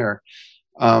tie in there.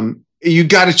 You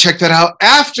got to check that out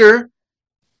after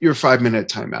your 5-minute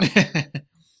timeout.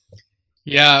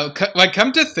 Yeah, like,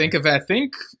 come to think of it, I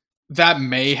think that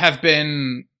may have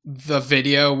been the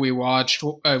video we watched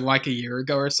like a year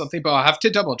ago or something, but I'll have to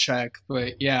double check.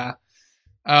 But yeah,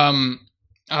 I'll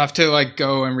have to like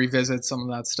go and revisit some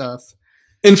of that stuff.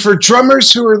 And for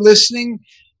drummers who are listening,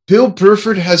 Bill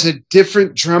Bruford has a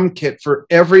different drum kit for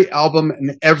every album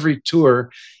and every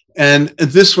tour. And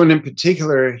this one in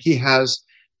particular, he has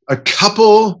a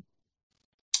couple,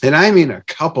 and I mean a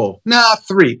couple,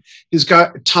 3. He's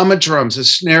got Tama drums, a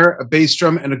snare, a bass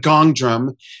drum, and a gong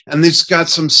drum. And he's got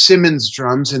some Simmons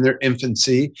drums in their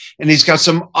infancy. And he's got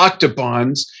some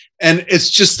octobons. And it's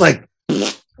just like,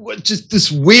 just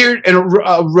this weird, and a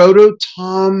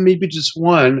rototom, maybe just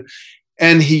one.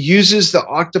 And he uses the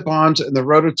octobons and the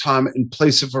rototom in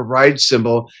place of a ride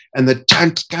cymbal, and the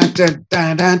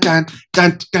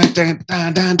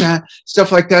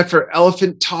stuff like that for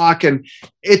Elephant Talk. And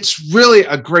it's really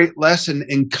a great lesson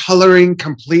in coloring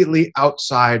completely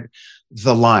outside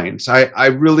the lines. I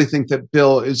really think that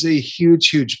Bill is a huge,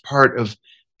 huge part of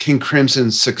King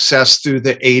Crimson's success through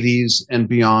the 80s and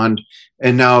beyond.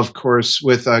 And now, of course,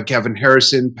 with Gavin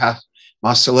Harrison, Pat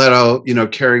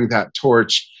Mastelotto, carrying that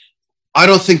torch. I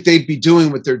don't think they'd be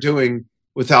doing what they're doing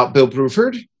without Bill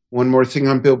Bruford. One more thing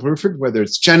on Bill Bruford, whether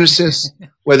it's Genesis,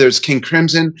 whether it's King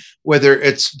Crimson, whether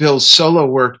it's Bill's solo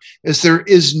work, is there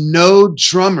is no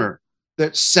drummer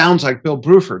that sounds like Bill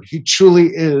Bruford. He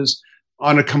truly is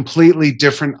on a completely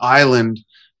different island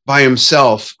by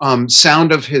himself.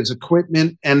 Sound of his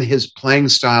equipment and his playing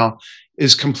style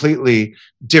is completely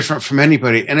different from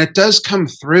anybody. And it does come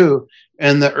through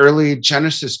in the early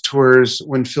Genesis tours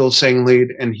when Phil sang lead,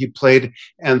 and he played,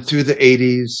 and through the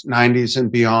 80s, 90s,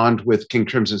 and beyond with King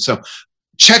Crimson. So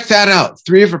check that out.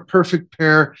 Three of a Perfect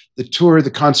Pair, the tour,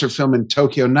 the concert film in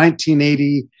Tokyo,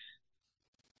 1980.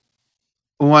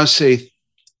 I want to say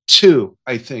 2,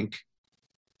 I think.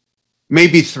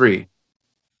 Maybe 3.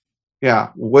 Yeah,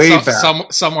 way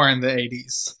back. Somewhere in the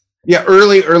 80s. Yeah,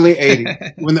 early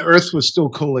 80s, when the earth was still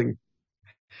cooling.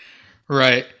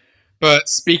 Right. But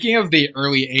speaking of the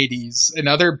early 80s,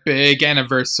 another big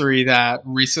anniversary that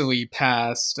recently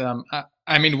passed,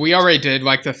 I mean, we already did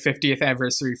like the 50th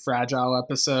anniversary Fragile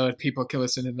episode. People can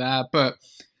listen to that. But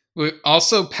we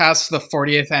also passed the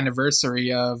 40th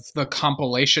anniversary of the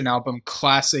compilation album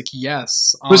Classic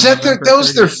Yes. Was that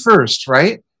was their first,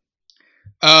 right?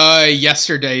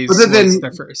 Yesterday's was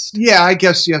their first. Yeah, I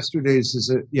guess Yesterday's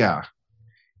is it. Yeah.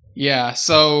 Yeah,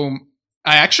 so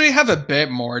I actually have a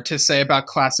bit more to say about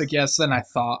Classic Yes than I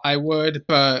thought I would,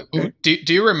 but do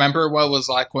you remember what it was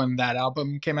like when that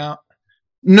album came out?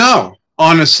 No,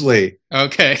 honestly.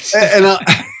 Okay.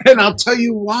 and I'll tell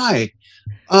you why.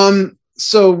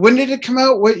 So when did it come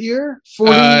out? What year?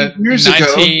 40 years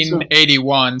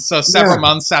 1981. So several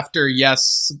months after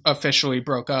Yes officially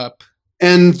broke up.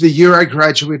 And the year I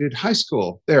graduated high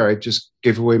school. There, I just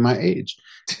gave away my age.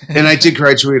 And I did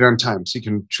graduate on time, so you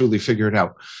can truly figure it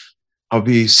out. I'll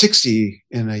be 60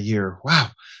 in a year.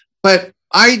 Wow. But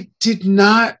I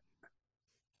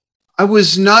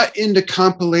was not into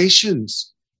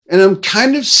compilations. And I'm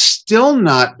kind of still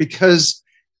not because,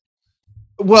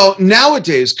 well,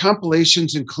 nowadays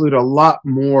compilations include a lot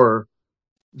more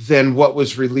than what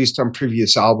was released on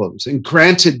previous albums. And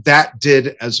granted, that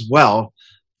did as well.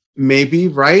 Maybe,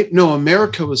 right? No,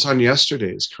 America was on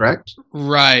Yesterday's, correct?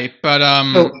 Right, but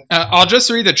So, I'll just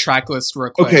read the track list real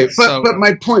quick. okay, but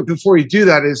my point before you do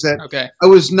that is that Okay. I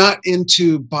was not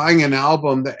into buying an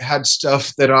album that had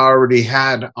stuff that I already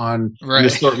had on an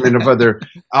assortment of other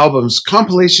albums.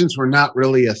 Compilations were not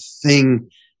really a thing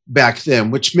back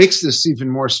then, which makes this even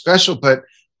more special. But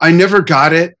I never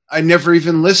got it. I never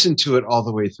even listened to it all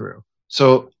the way through.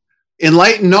 So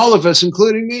enlighten all of us,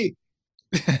 including me.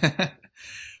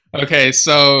 Okay,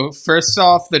 so first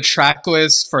off, the track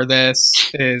list for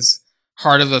this is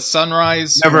Heart of the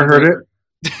Sunrise. Never heard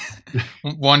it.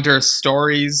 Wonder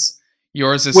Stories.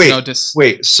 Yours is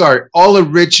Wait, sorry. All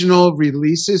original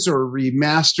releases or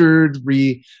remastered,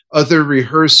 other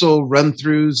rehearsal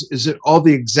run-throughs? Is it all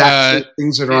the exact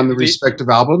things that are on the respective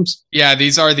albums? Yeah,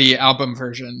 these are the album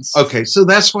versions. Okay, so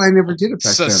that's why I never did it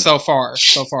back then. So far.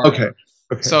 Okay.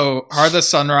 So Heart of the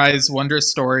Sunrise, Wonder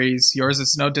Stories, Yours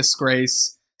is No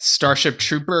Disgrace, Starship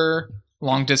Trooper,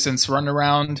 Long Distance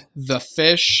Runaround, The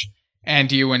Fish,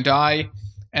 and You and I.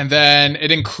 And then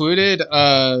it included,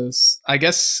 I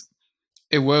guess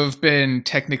it would have been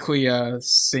technically a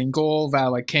single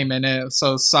that came in it.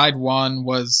 So side one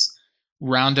was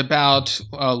Roundabout,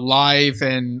 live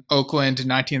in Oakland in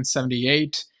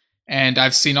 1978. And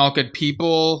I've Seen All Good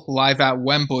People, live at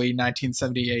Wembley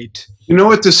 1978. You know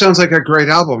what? This sounds like a great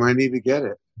album. I need to get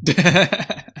it.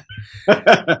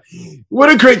 What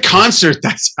a great concert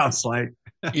that sounds like.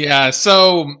 Yeah,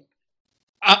 so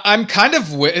I'm kind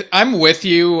of I'm with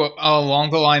you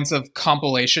along the lines of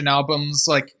compilation albums.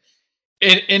 Like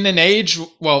in an age,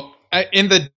 well, in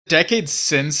the decades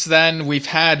since then, we've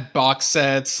had box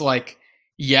sets like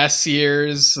Yes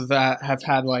Years that have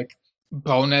had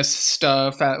bonus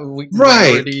stuff at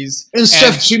rarities. And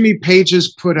stuff Jimmy Page has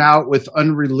put out with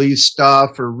unreleased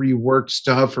stuff or reworked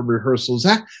stuff or rehearsals.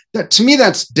 That to me,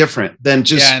 that's different than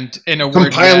just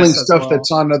compiling stuff that's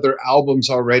on other albums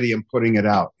already and putting it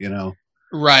out,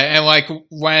 Right. And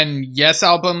when Yes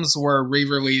albums were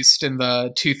re-released in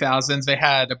the 2000s, they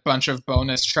had a bunch of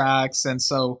bonus tracks. And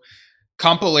so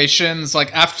compilations,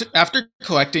 after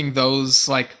collecting those,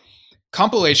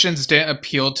 compilations didn't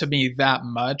appeal to me that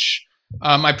much.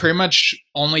 I pretty much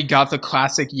only got the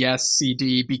classic Yes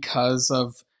CD because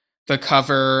of the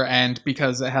cover and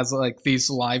because it has these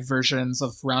live versions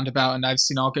of Roundabout and I've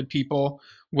Seen All Good People,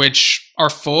 which are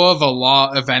full of a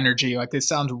lot of energy. They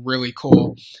sound really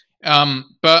cool.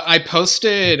 But I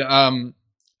posted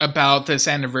about this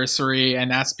anniversary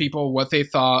and asked people what they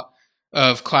thought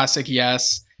of classic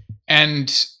Yes,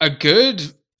 and a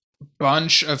good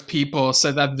bunch of people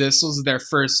said that this was their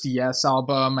first Yes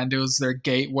album and it was their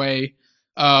gateway.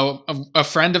 A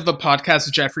friend of the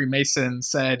podcast, Jeffrey Mason,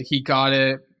 said he got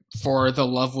it for the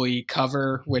lovely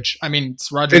cover, which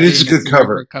it's Roger Dean. It is a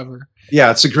good cover. Yeah,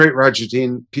 it's a great Roger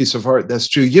Dean piece of art. That's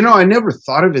true. I never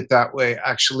thought of it that way,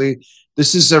 actually.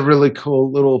 This is a really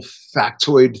cool little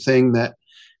factoid thing that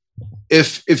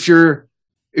if you're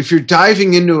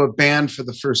diving into a band for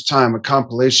the first time, a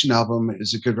compilation album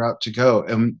is a good route to go.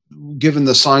 And given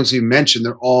the songs you mentioned,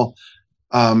 they're all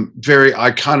very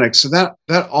iconic. So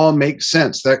that all makes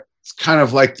sense. That's kind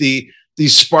of like the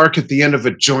spark at the end of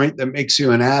a joint that makes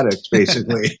you an addict,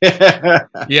 basically.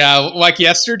 Yeah,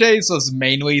 Yesterday's was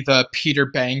mainly the Peter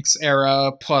Banks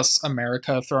era plus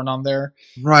America thrown on there.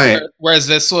 Right. Whereas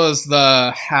this was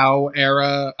the How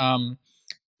era,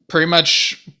 pretty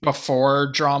much before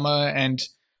Drama. And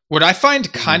what I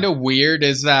find kind of weird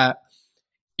is that,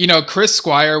 Chris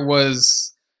Squire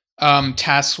was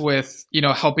tasked with,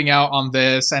 helping out on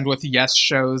this and with Yes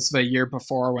shows the year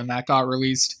before when that got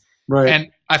released. Right.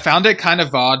 And I found it kind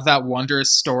of odd that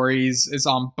Wondrous Stories is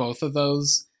on both of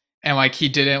those. And he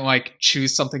didn't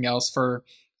choose something else for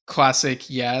classic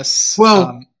Yes.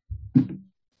 Well,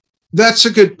 that's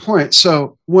a good point.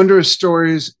 So Wondrous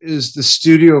Stories is the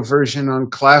studio version on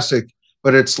classic,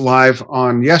 but it's live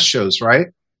on Yes shows, right?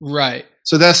 Right.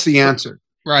 So that's the answer.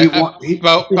 Right.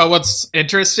 But what's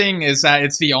interesting is that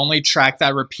it's the only track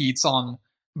that repeats on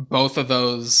both of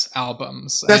those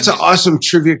albums. That's an awesome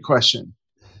trivia question.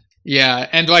 Yeah,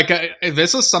 and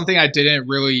this was something I didn't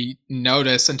really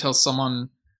notice until someone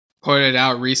put it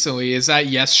out recently, is that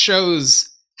Yes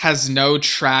Shows has no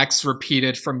tracks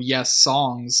repeated from Yes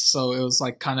songs, so it was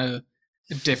kind of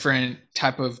a different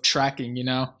type of tracking,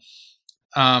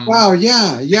 Wow,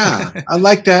 yeah. I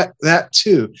like that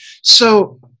too.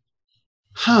 So,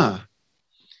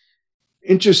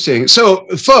 interesting. So,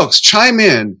 folks, chime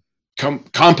in.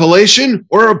 Compilation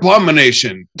or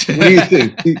abomination? What do you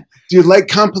think? Do you like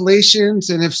compilations?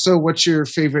 And if so, what's your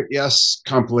favorite Yes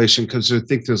compilation? Because I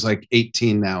think there's like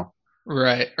 18 now.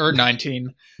 Right, or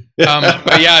 19.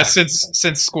 But yeah, since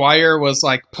Squire was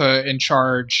like put in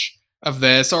charge of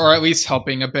this, or at least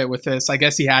helping a bit with this, I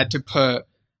guess he had to put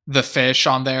the fish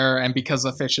on there, and because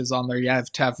the fish is on there, you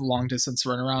have to have long distance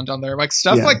run around on there. Like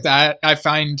stuff like that I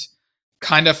find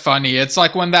kind of funny. It's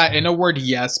like when that In a Word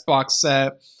Yes box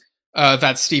set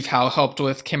that Steve Howe helped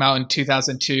with came out in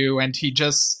 2002, and he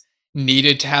just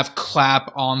needed to have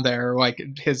Clap on there, like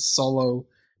his solo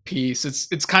piece.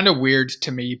 It's kind of weird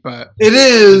to me, but it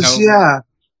is, yeah.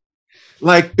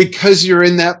 Like, because you're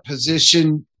in that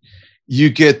position, you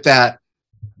get that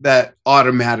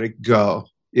automatic go,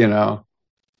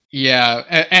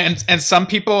 Yeah, and some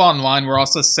people online were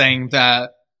also saying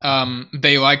that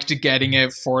they liked getting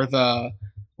it for the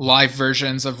live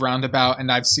versions of Roundabout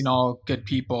and I've Seen All Good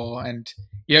People, and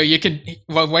you can,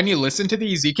 well, when you listen to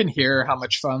these, you can hear how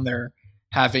much fun they're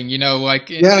having.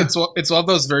 It's one of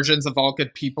those versions of All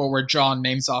Good People where John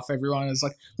names off everyone as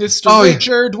like Mr.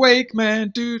 Richard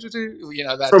Wakeman,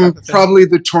 that from probably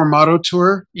the Tormato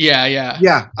tour.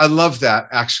 Yeah. I love that,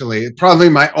 actually. Probably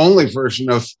my only version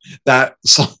of that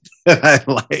song that I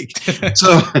liked.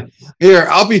 So here,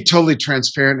 I'll be totally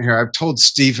transparent here. I've told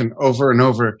Stephen over and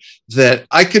over that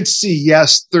I could see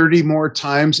Yes 30 more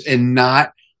times and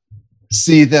not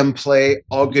see them play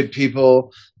All Good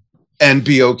People and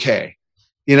be okay.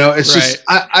 It's just,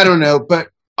 I don't know. But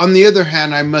on the other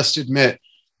hand, I must admit,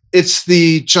 it's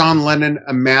the John Lennon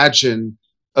Imagine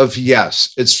of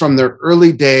Yes. It's from their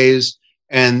early days,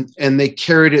 and they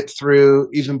carried it through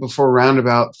even before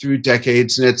Roundabout, through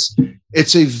decades. And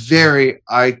it's a very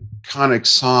iconic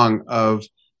song of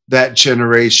that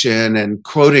generation, and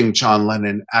quoting John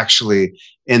Lennon actually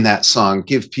in that song,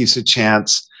 Give Peace a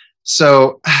Chance.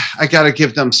 So I got to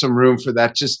give them some room for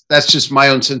that. That's just my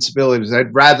own sensibilities.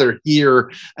 I'd rather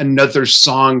hear another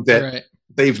song that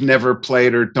they've never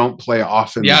played or don't play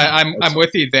often. Yeah, I'm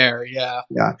with you there. Yeah.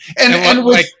 And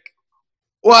with,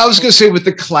 well, I was going to say, with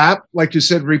the Clap, like you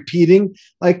said, repeating,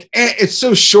 like, it's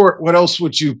so short. What else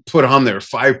would you put on there?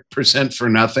 5% for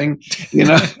nothing,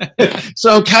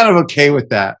 So I'm kind of okay with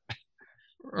that.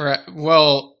 Right.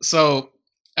 Well, so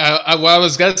what I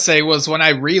was going to say was, when I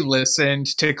re-listened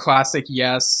to classic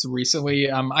Yes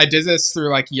recently, I did this through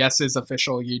like Yes's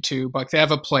official YouTube. Like, they have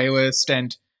a playlist,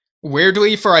 and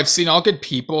weirdly, for I've Seen All Good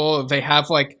People, they have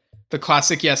like the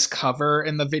classic Yes cover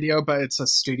in the video, but it's a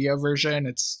studio version.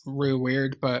 It's really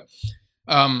weird, but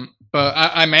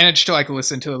I managed to like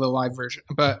listen to the live version.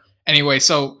 But anyway,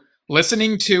 so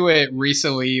listening to it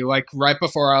recently, like right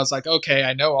before, I was like, okay,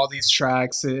 I know all these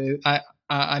tracks.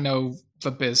 I know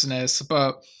the business,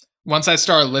 but once I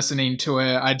started listening to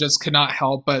it, I just could not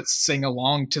help but sing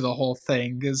along to the whole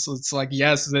thing. It's like,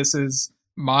 yes, this is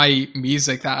my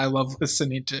music that I love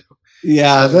listening to.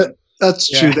 Yeah, that's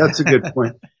true. That's a good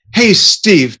point. Hey,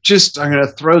 Steve, I'm going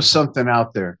to throw something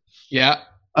out there. Yeah.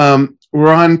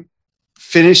 We're on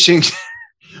finishing.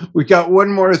 We got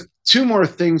two more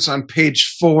things on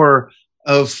page 4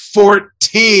 of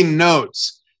 14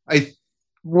 notes. I'm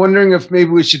wondering if maybe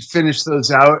we should finish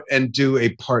those out and do a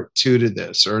part 2 to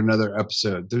this, or another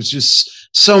episode. There's just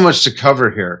so much to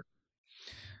cover here.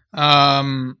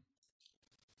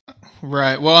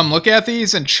 Right. Well, I'm looking at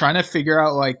these and trying to figure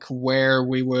out like where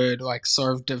we would like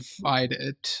sort of divide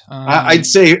it. I'd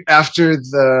say after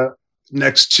the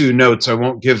next 2 notes, I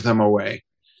won't give them away.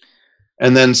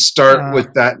 And then start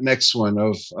with that next one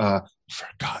of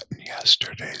forgotten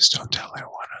yesterdays. Don't tell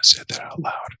anyone I said that out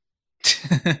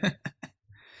loud.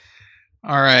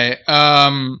 All right.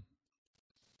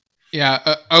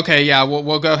 Yeah. Okay. Yeah.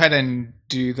 We'll go ahead and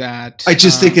do that. I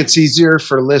just think it's easier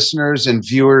for listeners and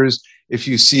viewers if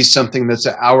you see something that's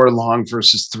an hour long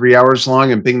versus 3 hours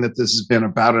long, and being that this has been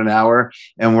about an hour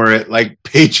and we're at like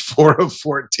page 4 of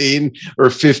 14 or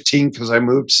 15, because I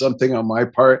moved something on my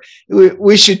part,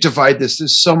 we should divide this.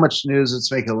 There's so much news.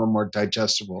 Let's make it a little more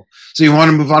digestible. So you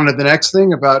want to move on to the next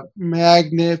thing about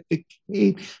magnification.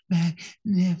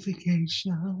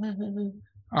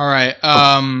 All right.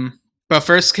 But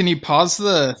first, can you pause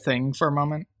the thing for a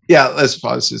moment? Yeah, let's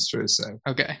pause this for a second.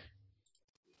 Okay.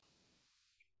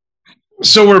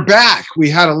 So we're back.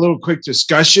 We had a little quick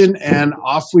discussion and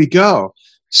off we go.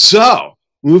 So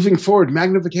moving forward,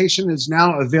 Magnification is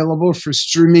now available for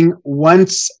streaming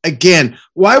once again.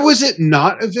 Why was it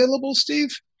not available, Steve?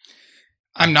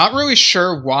 I'm not really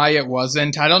sure why it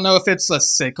wasn't. I don't know if it's a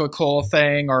cyclical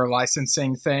thing or a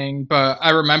licensing thing, but I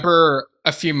remember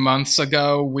a few months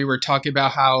ago we were talking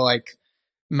about how like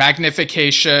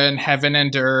Magnification, Heaven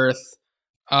and Earth,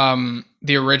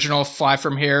 the original Fly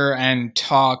From Here, and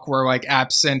Talk were like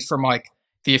absent from like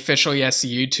the official Yes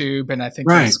YouTube and I think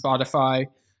from Right. Spotify.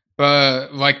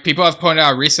 But like people have pointed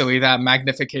out recently that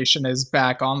Magnification is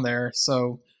back on there.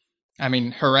 So I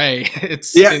mean, hooray!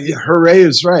 Yeah, hooray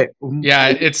is right. Yeah,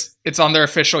 it's on their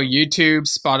official YouTube,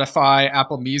 Spotify,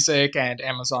 Apple Music, and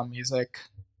Amazon Music.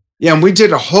 Yeah, and we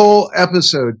did a whole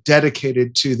episode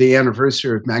dedicated to the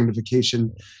anniversary of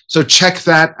Magnification. So check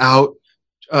that out.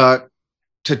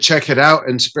 To check it out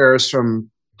and spare us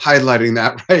from highlighting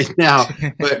that right now.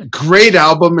 But great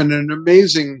album and an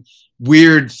amazing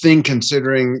weird thing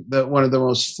considering that one of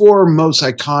the four most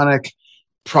iconic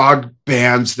prog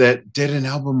bands that did an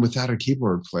album without a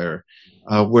keyboard player,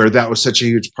 where that was such a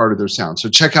huge part of their sound. So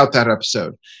check out that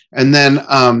episode. And then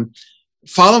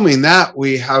following that,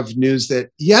 we have news that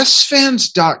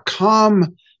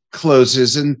yesfans.com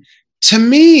closes. And to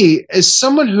me, as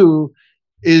someone who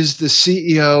is the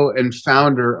CEO and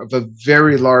founder of a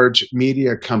very large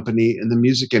media company in the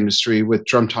music industry with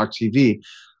Drum Talk TV,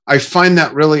 I find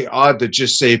that really odd to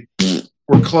just say,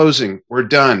 we're closing, we're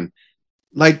done.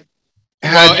 Like,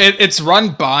 well, it's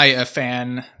run by a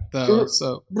fan, though.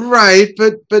 So right,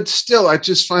 but still, I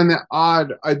just find that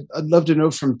odd. I'd love to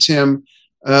know from Tim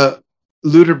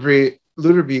Luderby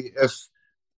if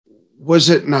was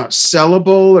it not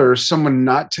sellable or someone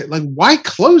not like why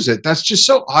close it? That's just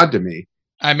so odd to me.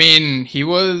 I mean, he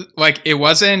was like, it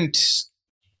wasn't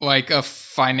like a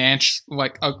financial,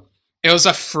 like it was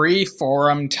a free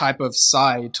forum type of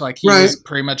site. Like he was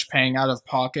pretty much paying out of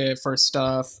pocket for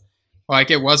stuff.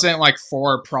 Like it wasn't like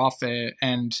for profit.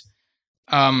 And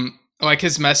like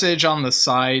his message on the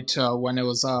site when it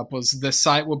was up was the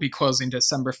site will be closing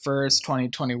December 1st,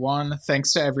 2021.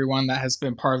 Thanks to everyone that has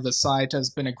been part of the site. It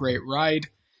has been a great ride.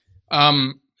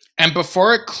 And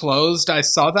before it closed, I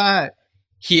saw that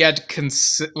he had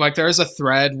like there was a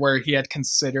thread where he had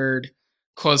considered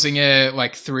closing it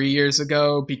like 3 years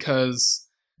ago because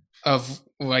of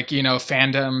like, you know,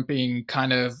 fandom being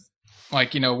kind of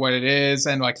like, you know, what it is,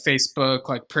 and like Facebook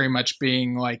like pretty much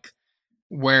being like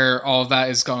where all that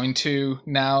is going to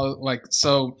now. Like,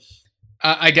 so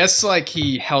I guess like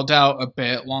he held out a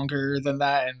bit longer than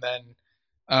that, and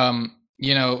then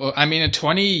you know, I mean, a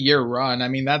 20-year run, I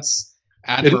mean, that's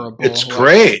admirable. It's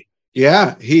great.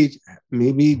 Yeah, he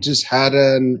maybe just had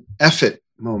an effort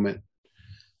moment.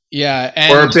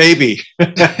 Yeah, or a baby,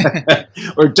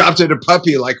 or adopted a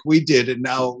puppy like we did, and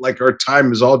now like our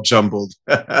time is all jumbled.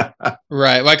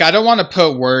 Right. Like I don't want to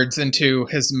put words into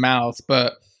his mouth,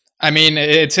 but I mean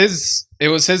it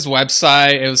was his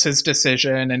website, it was his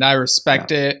decision, and I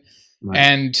respect it. Right.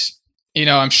 And you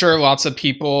know, I'm sure lots of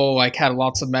people like had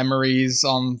lots of memories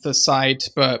on the site,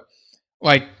 but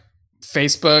like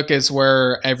Facebook is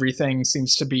where everything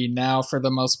seems to be now for the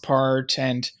most part.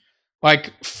 And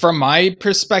like from my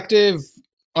perspective,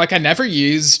 like I never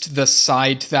used the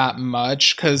site that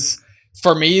much because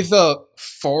for me the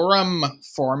forum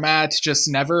format just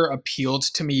never appealed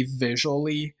to me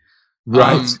visually.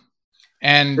 Right.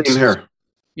 And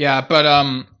yeah, but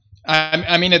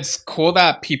I mean, it's cool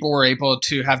that people were able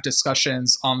to have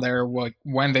discussions on there like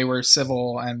when they were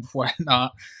civil and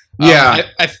whatnot. Yeah,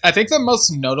 I think the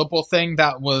most notable thing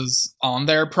that was on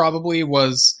there probably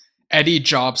was Eddie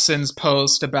Jobson's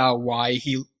post about why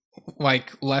he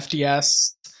like left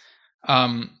Yes.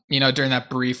 You know, during that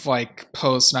brief like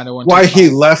post 901. Why he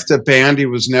left a band he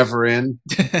was never in.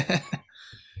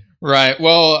 Right.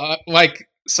 Well, like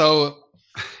so.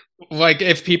 Like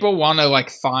if people want to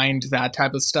like find that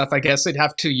type of stuff, I guess they'd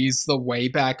have to use the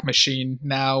Wayback Machine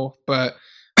now. But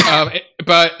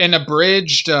but an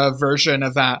abridged version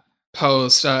of that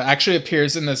post actually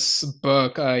appears in this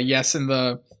book, Yes in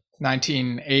the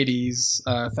 1980s.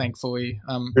 Thankfully,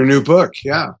 your new book,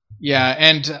 yeah,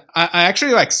 and I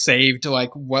actually like saved like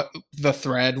what the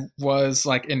thread was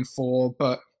like in full,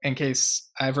 but in case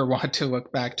I ever want to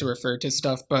look back to refer to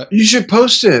stuff. But you should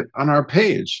post it on our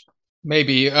page.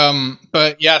 Maybe.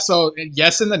 But yeah, so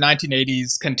Yes in the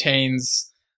 1980s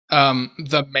contains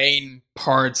the main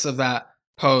parts of that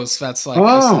post that's like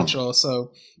essential.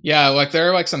 So yeah, like there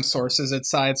are like some sources at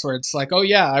sites where it's like, oh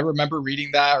yeah, I remember reading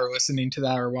that or listening to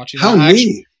that or watching How that.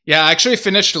 Neat. I actually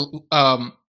finished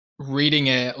reading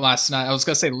it last night. I was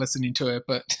gonna say listening to it,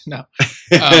 but no.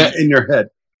 In your head.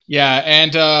 Yeah,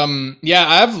 and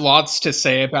I have lots to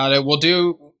say about it.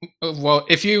 Well,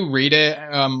 if you read it,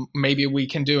 maybe we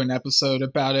can do an episode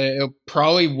about it. It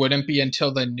probably wouldn't be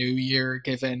until the new year,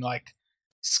 given like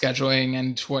scheduling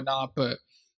and whatnot. But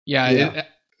yeah, Yeah.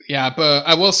 yeah. But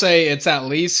I will say it's at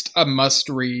least a must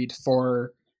read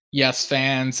for Yes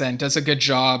fans, and does a good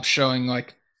job showing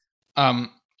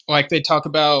um like they talk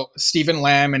about Stephen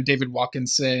Lamb and David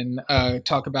Watkinson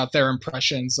talk about their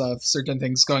impressions of certain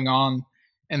things going on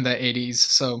in the 80s.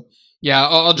 So yeah,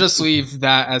 I'll just leave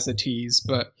that as a tease.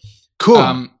 But Cool.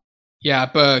 um, yeah,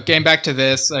 but getting back to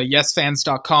this,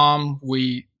 yesfans.com,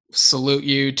 we salute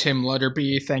you, Tim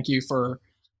Lutterby. Thank you for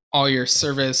all your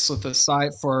service with the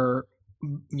site for,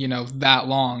 that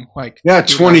long. Like, Yeah,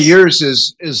 20 kudos. years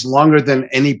is longer than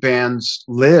any bands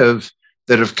live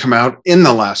that have come out in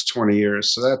the last 20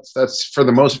 years. So that's for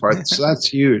the most part. So that's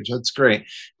huge. That's great.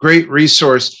 Great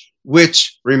resource,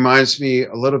 which reminds me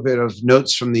a little bit of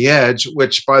Notes from the Edge,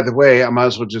 which, by the way, I might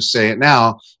as well just say it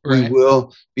now. We Right.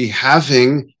 will be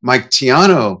having Mike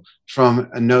Tiano from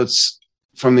Notes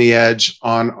from the Edge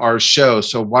on our show.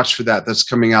 So watch for that. That's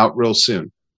coming out real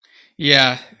soon.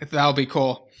 Yeah, that'll be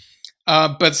cool.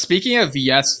 But speaking of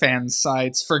Yes fan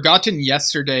sites, Forgotten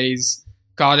Yesterdays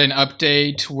got an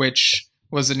update, which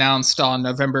was announced on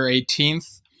November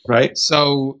 18th. Right.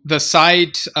 So the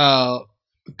site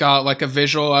got like a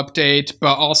visual update,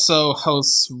 but also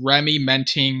hosts Remy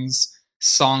Menting's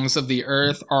Songs of the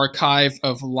Earth archive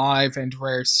of live and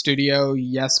rare studio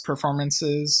Yes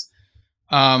performances.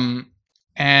 And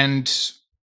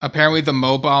apparently the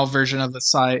mobile version of the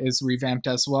site is revamped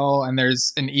as well. And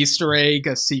there's an Easter egg,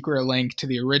 a secret link to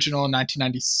the original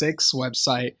 1996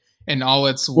 website in all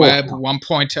its Web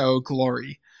 1.0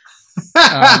 glory.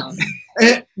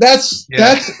 That's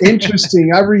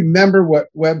interesting. I remember what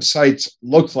websites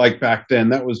looked like back then.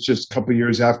 That was just a couple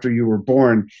years after you were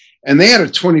born, and they had a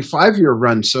 25-year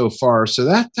run so far. So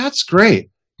that's great.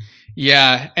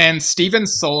 Yeah, and Steven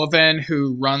Sullivan,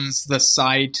 who runs the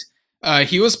site,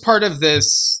 he was part of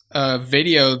this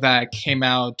video that came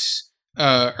out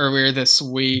earlier this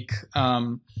week,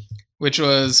 which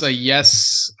was a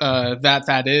Yes,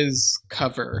 That Is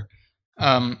cover.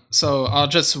 So I'll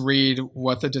just read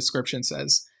what the description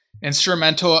says.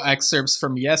 Instrumental excerpts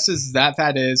from Yes's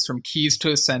That Is from Keys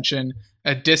to Ascension,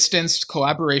 a distanced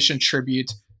collaboration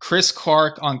tribute. Chris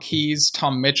Clark on keys,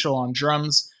 Tom Mitchell on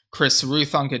drums, Chris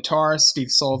Ruth on guitar,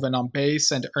 Steve Sullivan on bass,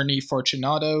 and Ernie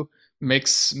Fortunato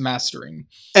mix mastering.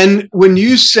 And when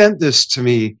you sent this to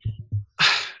me,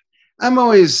 I'm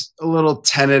always a little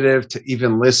tentative to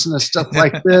even listen to stuff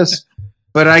like this.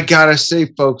 But I gotta say,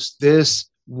 folks, this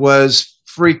was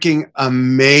freaking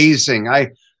amazing. I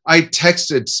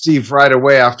texted Steve right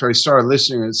away after I started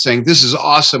listening and saying, this is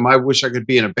awesome. I wish I could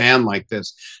be in a band like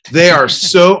this. They are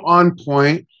so on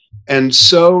point and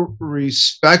so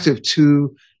respective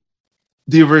to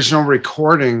the original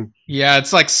recording. Yeah,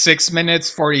 it's like 6 minutes,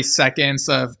 40 seconds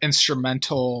of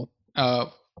instrumental. And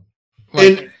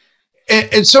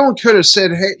someone could have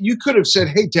said, hey, you could have said,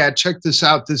 hey, Dad, check this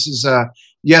out. This is a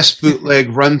Yes bootleg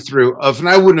run through of, and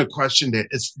I wouldn't have questioned it.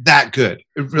 It's that good.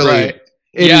 It really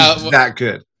is that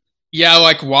good. Yeah,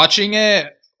 like watching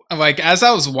it, like as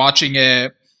I was watching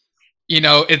it,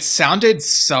 it sounded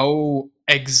so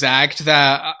exact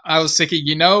that I was thinking,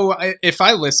 if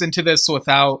I listened to this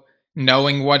without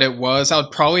knowing what it was, I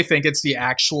would probably think it's the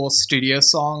actual studio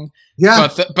song. Yeah.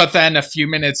 But then a few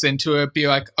minutes into it, be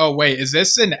like, oh wait, is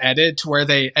this an edit where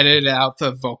they edited out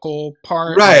the vocal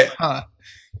part? Right. Like, huh.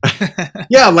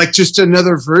 Yeah, like just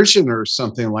another version or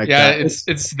something like that. Yeah,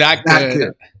 it's that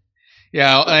good.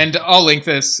 Yeah, and I'll link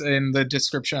this in the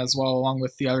description as well, along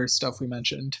with the other stuff we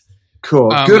mentioned. Cool.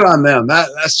 Good on them.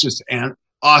 That's just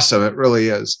awesome. It really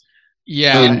is.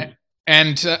 Yeah.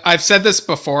 And I've said this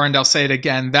before, and I'll say it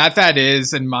again. That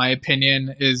is, in my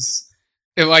opinion, it's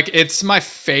my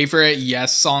favorite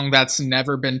Yes song that's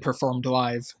never been performed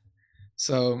live.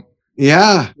 So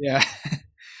yeah.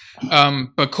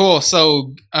 But cool.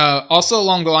 So also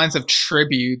along the lines of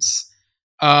tributes,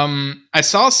 I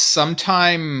saw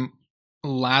sometime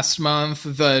last month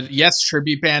the Yes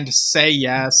tribute band Say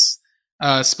Yes,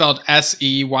 spelled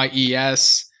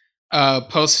SEYES.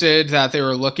 Posted that they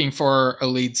were looking for a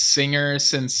lead singer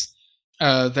since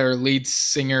their lead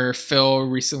singer Phil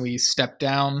recently stepped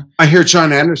down. I hear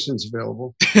John Anderson's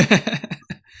available.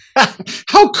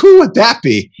 How cool would that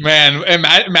be? Man,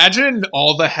 imagine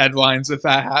all the headlines if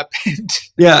that happened.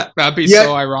 Yeah. That'd be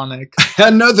so ironic.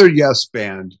 Another Yes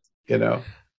band,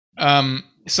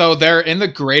 So they're in the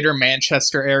greater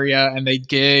Manchester area and they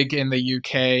gig in the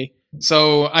UK.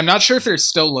 So I'm not sure if they're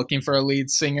still looking for a lead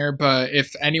singer, but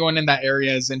if anyone in that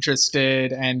area is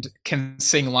interested and can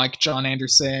sing like John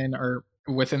Anderson or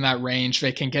within that range,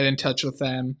 they can get in touch with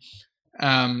them.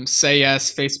 Say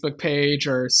Yes Facebook page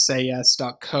or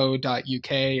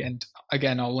sayyes.co.uk, and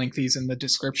again, I'll link these in the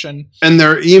description. And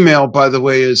their email, by the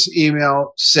way, is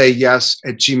email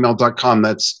sayyes@gmail.com.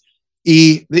 That's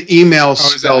the email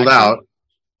spelled out.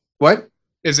 What?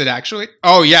 Is it actually?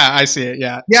 Oh, yeah, I see it.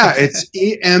 Yeah. Yeah, it's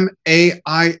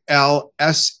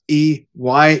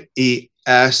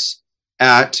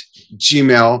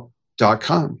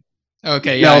emailseyes@gmail.com.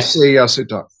 Okay, yeah.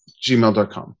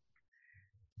 Sayyes@gmail.com.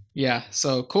 Yeah,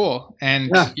 so cool.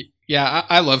 And yeah,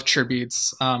 I love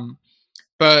tributes.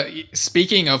 But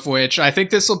speaking of which, I think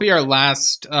this will be our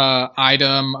last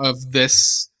item of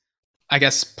this, I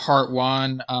guess, part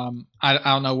one. I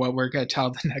don't know what we're going to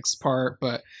tell the next part,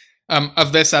 but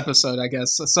of this episode, I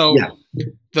guess. So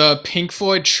the Pink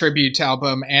Floyd tribute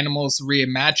album, Animals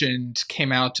Reimagined,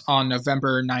 came out on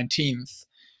November 19th.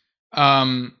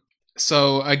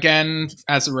 So again,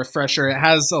 as a refresher, it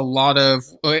has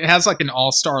like an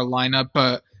all-star lineup,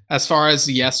 but as far as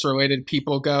the Yes related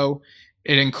people go,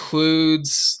 it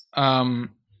includes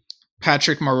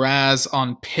Patrick Moraz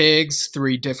on Pigs,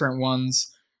 3 different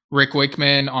ones, Rick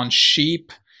Wakeman on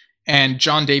Sheep, and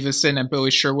John Davison and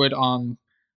Billy Sherwood on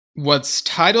what's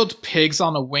titled Pigs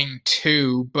on a Wing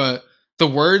 2, but the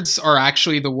words are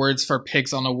actually the words for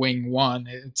Pigs on a Wing 1.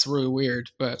 It's really weird,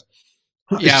 but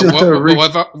yeah,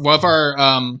 one of our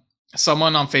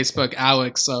someone on Facebook,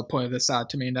 Alex, pointed this out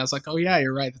to me, and I was like, "Oh yeah,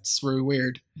 you're right. It's really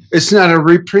weird." It's not a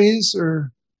reprise,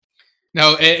 or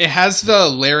no? It has the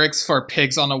lyrics for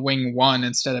 "Pigs on a Wing 1"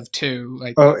 instead of 2.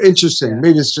 Like, oh, interesting.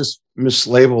 Maybe it's just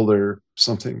mislabeled or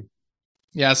something.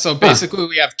 Yeah, so basically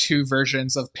we have 2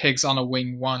 versions of Pigs on a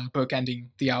Wing 1 bookending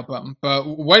the album. But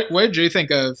what did you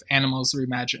think of Animals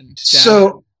Reimagined, Dan?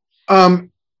 So,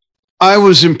 I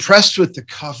was impressed with the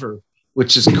cover,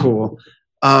 which is cool,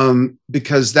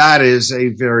 because that is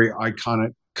a very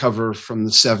iconic cover from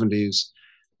the 70s.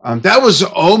 That was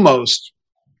almost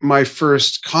my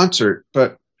first concert,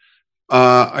 but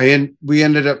we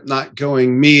ended up not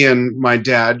going, me and my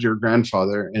dad, your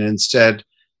grandfather, and instead,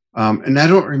 and I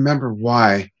don't remember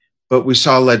why, but we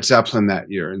saw Led Zeppelin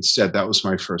that year instead. That was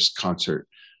my first concert.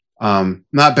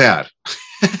 Not bad.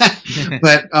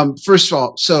 But first of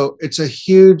all, so it's a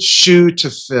huge shoe to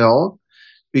fill,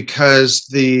 because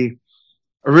the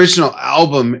original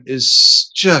album is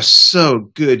just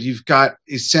so good. You've got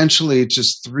essentially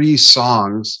just 3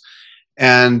 songs,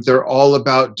 and they're all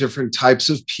about different types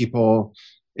of people.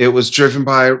 It was driven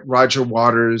by Roger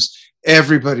Waters.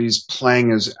 Everybody's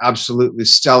playing is absolutely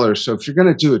stellar. So if you're going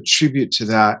to do a tribute to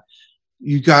that,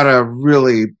 you got to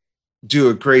really do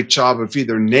a great job of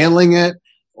either nailing it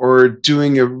or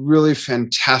doing a really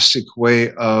fantastic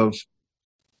way of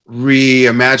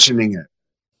reimagining it.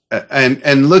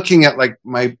 And looking at, like,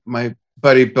 my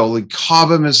buddy Billy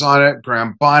Cobham is on it,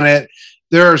 Graham Bonnet.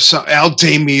 There are some, Al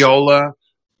Di Meola.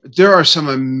 There are some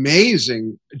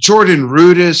amazing, Jordan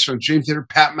Rudess from Dream Theater,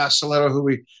 Pat Massaletto, who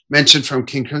we mentioned from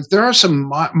King Crimson. There are some,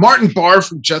 Martin Barr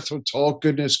from Jethro Tull,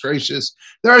 goodness gracious.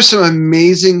 There are some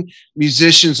amazing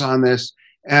musicians on this.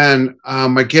 And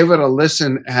I gave it a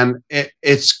listen, and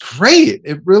it's great.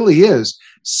 It really is.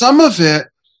 Some of it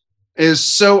is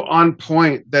so on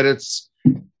point that it's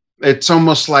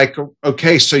almost like,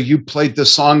 okay, so you played the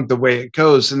song the way it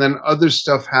goes. And then other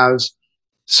stuff has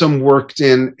some worked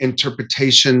in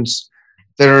interpretations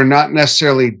that are not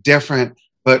necessarily different,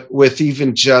 but with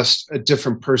even just a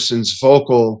different person's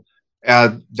vocal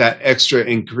add that extra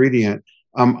ingredient.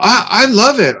 I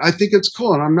love it. I think it's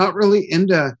cool. And I'm not really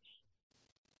into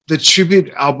the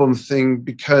tribute album thing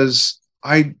because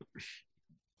I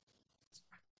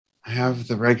have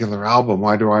the regular album.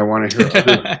 Why do I want to hear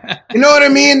other? You know what I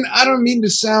mean? I don't mean to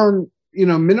sound,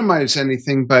 minimize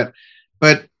anything, but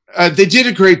they did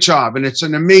a great job, and it's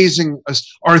an amazing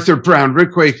Arthur Brown,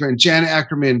 Rick Wakeman, Jan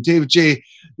Ackerman, David J.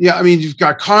 Yeah, I mean, you've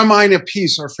got Carmine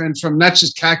Appice, our friend from not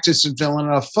just Cactus and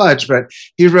Villanelle Fudge, but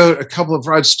he wrote a couple of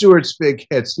Rod Stewart's big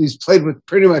hits. He's played with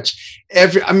pretty much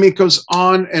it goes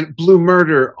on, and Blue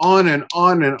Murder, on and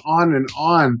on and on and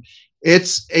on.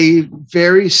 It's a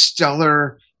very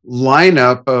stellar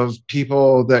lineup of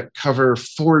people that cover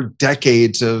 4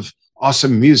 decades of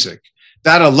awesome music.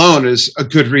 That alone is a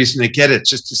good reason to get it,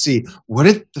 just to see what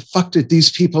the fuck did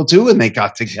these people do when they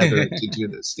got together to do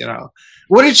this,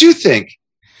 What did you think?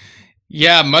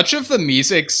 Yeah, much of the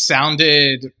music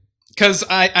sounded, because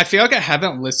I feel like I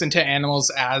haven't listened to Animals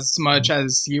as much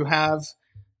as you have,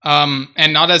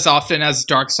 and not as often as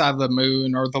Dark Side of the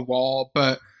Moon or The Wall,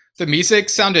 but the music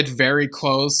sounded very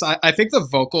close. I think the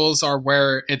vocals are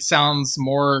where it sounds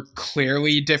more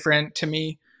clearly different to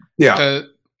me. Yeah.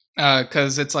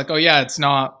 Because it's like, oh yeah, it's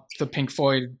not the Pink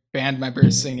Floyd band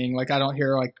members singing. Like, I don't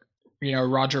hear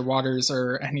Roger Waters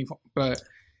or any, but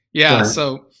yeah. Sure.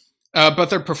 So, but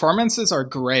their performances are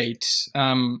great.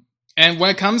 And when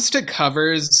it comes to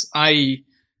covers,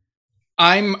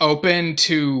 I'm open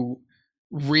to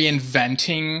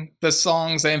reinventing the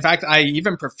songs. In fact, I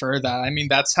even prefer that. I mean,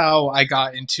 that's how I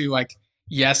got into like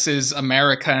Yes is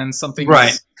America and Right.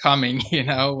 Something's Coming, you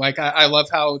know? Like I love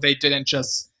how they didn't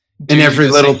just In do every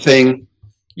the little same thing. thing.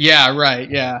 Yeah, right,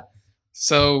 yeah.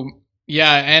 So,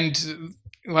 yeah, and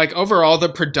like overall the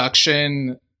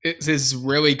production is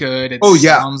really good. It Oh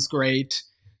yeah. sounds great.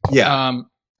 Yeah. Um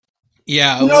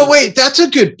yeah, No, wait, that's a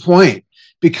good point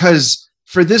because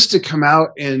for this to come out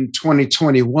in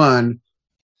 2021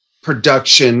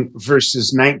 production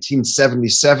versus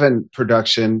 1977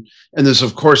 production, and there's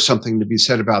of course something to be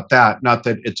said about that. Not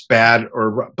that it's bad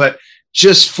but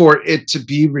just for it to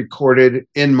be recorded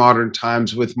in modern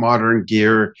times with modern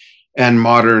gear and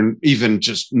modern even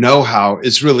just know-how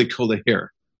is really cool to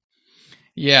hear.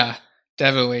 yeah,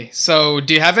 definitely. So,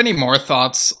 do you have any more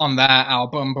thoughts on that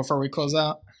album before we close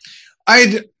out?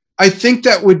 I'd I think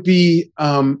that would be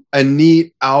a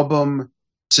neat album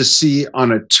to see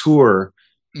on a tour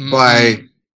by Mm-hmm.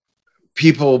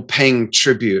 people paying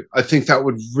tribute. I think that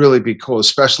would really be cool,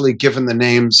 especially given the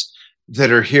names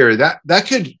that are here. That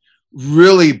could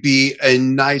really be a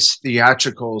nice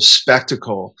theatrical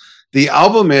spectacle. The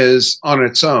album is on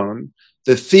its own,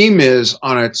 the theme is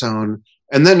on its own,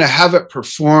 and then to have it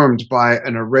performed by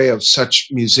an array of such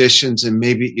musicians and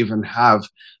maybe even have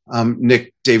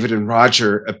Nick, David, and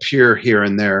Roger appear here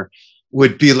and there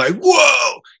would be like,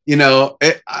 whoa,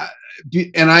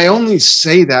 and I only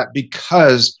say that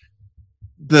because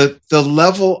the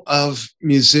level of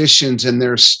musicians and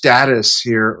their status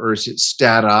here, or is it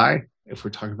stat I, if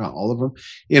we're talking about all of them,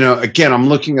 again, I'm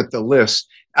looking at the list: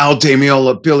 Al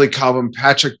Damiola, Billy Cobham,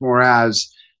 Patrick Moraz,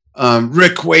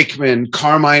 Rick Wakeman,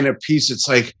 Carmine Appice. It's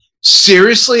like,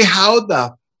 seriously, how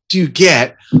the do you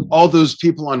get all those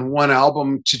people on one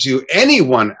album to do any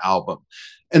one album?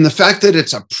 And the fact that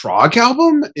it's a prog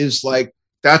album is like,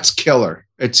 that's killer.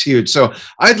 It's huge. So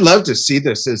I'd love to see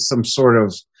this as some sort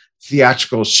of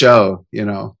theatrical show.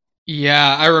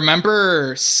 Yeah, I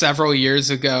remember several years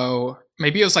ago,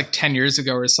 maybe it was like 10 years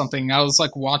ago or something. I was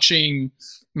like watching,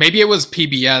 maybe it was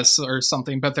PBS or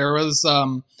something, but there was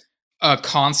a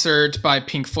concert by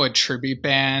Pink Floyd tribute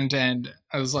band, and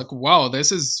I was like, "Wow,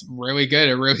 this is really good.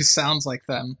 It really sounds like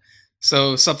them."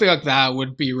 So something like that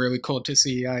would be really cool to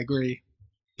see. I agree.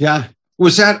 Yeah.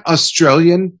 Was that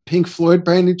Australian Pink Floyd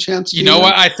by any chance? You know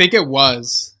what? I think it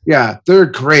was. Yeah, they're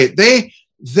great.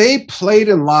 They played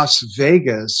in Las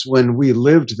Vegas when we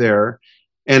lived there.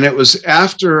 And it was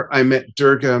after I met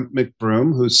Durga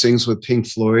McBroom, who sings with Pink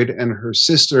Floyd, and her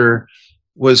sister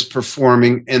was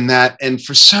performing in that. And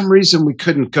for some reason, we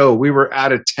couldn't go. We were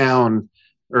out of town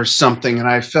or something. And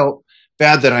I felt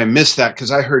bad that I missed that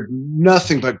because I heard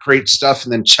nothing but great stuff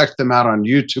and then checked them out on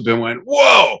YouTube and went,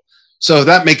 whoa. So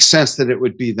that makes sense that it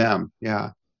would be them.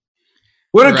 Yeah.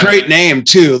 What a great name,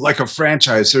 too, like a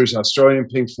franchise. There's Australian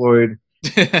Pink Floyd.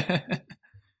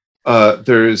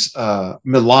 There's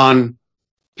Milan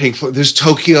Pink Floyd. There's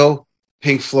Tokyo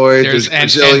Pink Floyd. There's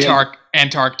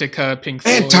Antarctica Pink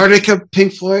Floyd. Antarctica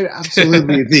Pink Floyd.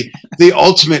 Absolutely. the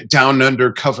ultimate down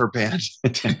under cover band.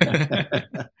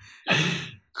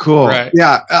 Cool. Right.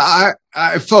 Yeah.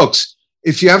 Folks,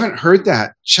 if you haven't heard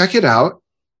that, check it out.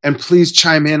 And please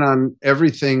chime in on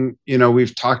everything,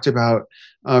 we've talked about,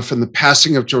 from the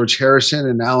passing of George Harrison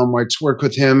and Alan White's work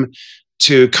with him,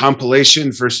 to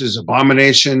Compilation versus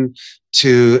Abomination,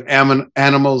 to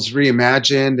Animals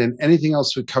Reimagined, and anything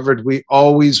else we covered. We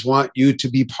always want you to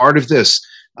be part of this,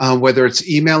 whether it's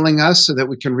emailing us so that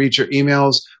we can read your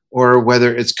emails, or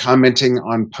whether it's commenting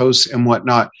on posts and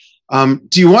whatnot.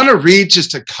 Do you want to read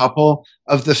just a couple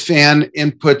of the fan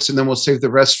inputs, and then we'll save the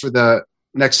rest for the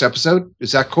next episode?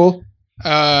 Is that cool?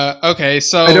 Okay,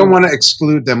 so I don't want to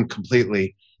exclude them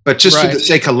completely, but just for the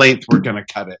sake of length, we're going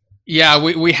to cut it. Yeah,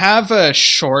 we have a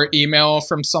short email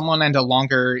from someone and a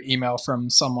longer email from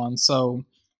someone. So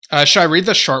should I read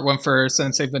the short one first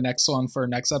and save the next one for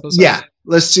next episode? Yeah,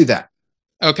 let's do that.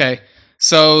 Okay.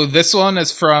 So this one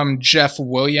is from Jeff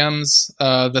Williams.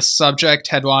 The subject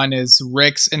headline is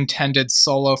Rick's intended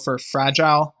solo for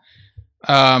Fragile.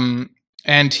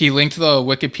 And he linked the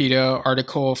Wikipedia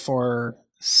article for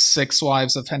Six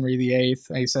Wives of Henry VIII.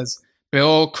 And he says,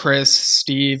 Bill, Chris,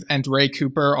 Steve, and Ray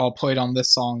Cooper all played on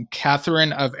this song.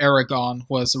 Catherine of Aragon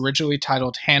was originally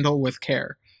titled Handle with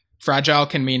Care. Fragile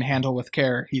can mean handle with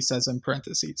care, he says in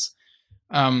parentheses.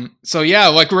 So yeah,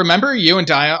 like remember you and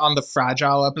Dia on the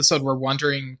Fragile episode were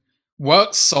wondering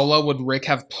what solo would Rick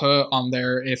have put on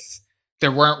there if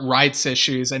there weren't rights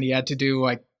issues and he had to do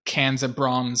like cans of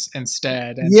Brahms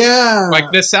instead. And yeah.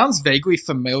 Like, this sounds vaguely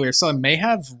familiar, so I may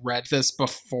have read this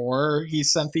before he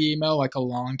sent the email, like, a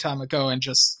long time ago and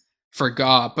just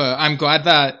forgot. But I'm glad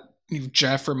that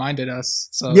Jeff reminded us.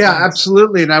 So yeah, thanks.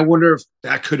 Absolutely. And I wonder if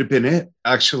that could have been it,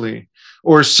 actually.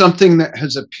 Or something that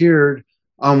has appeared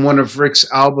on one of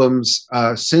Rick's albums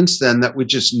since then that we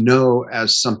just know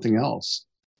as something else.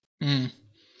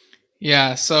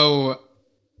 Yeah, so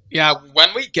yeah, when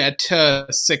we get to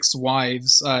Six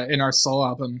Wives in our soul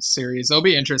album series, it'll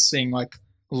be interesting, like,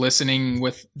 listening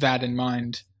with that in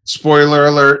mind. Spoiler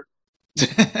alert.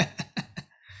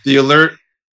 The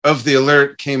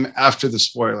alert came after the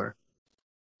spoiler.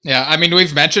 Yeah, I mean,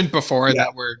 we've mentioned before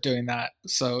that we're doing that,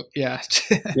 so yeah.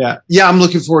 yeah, I'm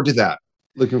looking forward to that.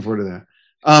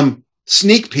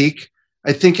 Sneak peek,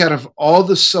 I think out of all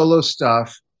the solo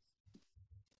stuff,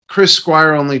 Chris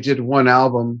Squire only did one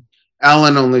album,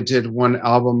 Alan only did one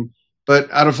album, but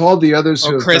out of all the others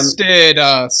Chris did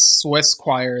Swiss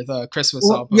Choir, the Christmas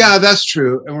album. Yeah, that's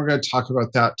true, and we're going to talk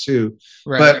about that too.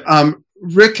 Right. But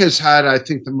Rick has had, I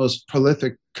think, the most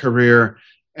prolific career,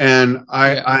 and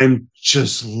I'm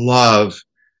just I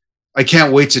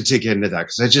can't wait to dig into that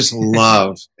because I just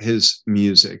love his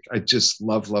music. I just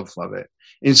love it.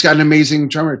 And he's got an amazing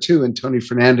drummer too, and Tony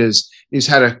Fernandez. He's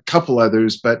had a couple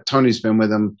others, but Tony's been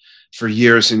with him for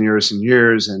years and years and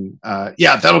years. And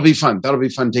that'll be fun. That'll be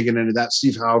fun digging into that.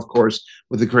 Steve Howe, of course,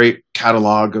 with a great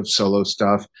catalog of solo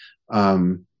stuff.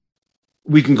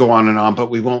 We can go on and on,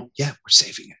 but we won't. Yeah, we're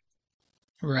saving it.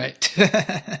 Right.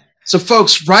 So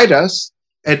folks, write us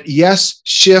at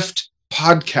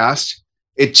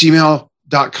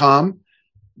yesshiftpodcast@gmail.com.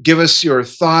 Give us your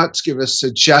thoughts, give us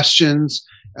suggestions.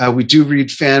 We do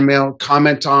read fan mail.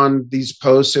 Comment on these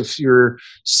posts if you're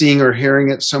seeing or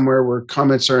hearing it somewhere where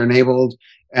comments are enabled.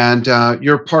 And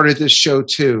you're part of this show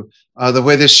too. The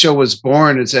way this show was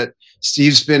born is that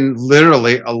Steve's been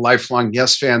literally a lifelong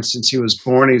Yes fan since he was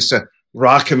born. He used to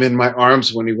rock him in my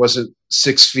arms when he wasn't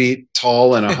 6 feet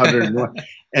tall and 101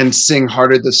 and sing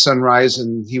Harder the Sunrise.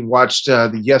 And he watched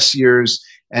the Yes Years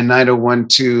and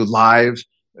 9012 live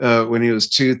when he was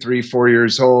 2, 3, 4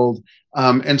 years old.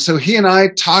 And so he and I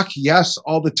talk Yes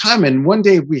all the time. And one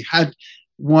day we had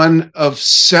one of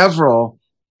several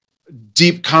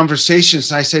deep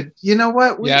conversations. And I said, you know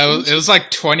what? It was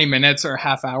like 20 minutes or a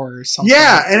half hour or something.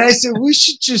 Yeah. And I said, we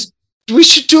should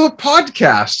do a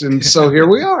podcast. And so here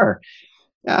we are.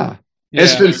 Yeah.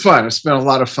 It's been fun. It's been a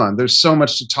lot of fun. There's so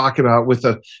much to talk about with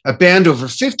a band over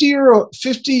 50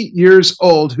 years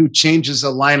old who changes a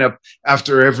lineup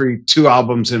after every 2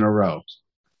 albums in a row.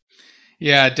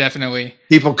 Yeah, definitely.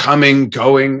 People coming,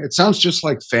 going. It sounds just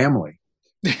like family.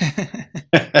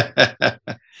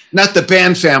 Not the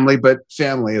band family, but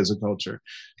family as a culture.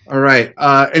 All right.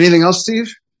 Anything else,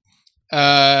 Steve?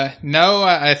 No,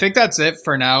 I think that's it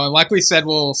for now. And like we said,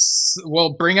 we'll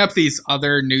bring up these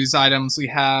other news items we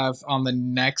have on the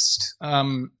next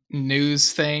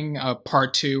news thing,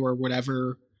 part 2 or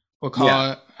whatever we'll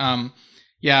call it.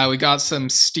 We got some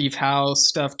Steve Howe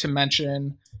stuff to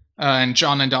mention, and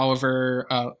John and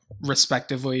Oliver,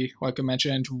 respectively, like I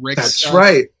mentioned. Rick. That's stuff.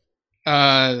 right.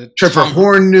 Trevor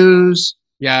Horn news.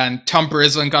 Yeah, and Tom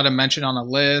Brislin got a mention on a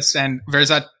list, and there's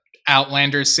that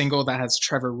Outlander single that has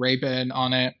Trevor Rabin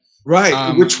on it.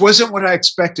 Right, which wasn't what I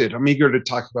expected. I'm eager to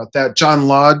talk about that. John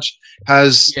Lodge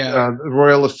has the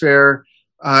Royal Affair,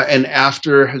 and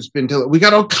After has been... We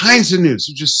got all kinds of news.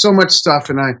 There's just so much stuff,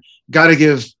 and I got to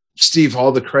give Steve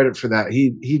all the credit for that.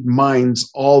 He mines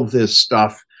all this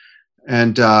stuff.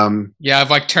 And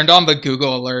I've like turned on the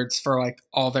Google alerts for like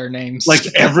all their names. Like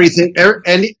everything,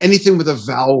 anything with a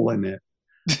vowel in it.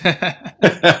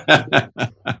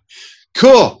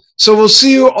 Cool. So we'll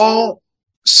see you all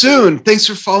soon. Thanks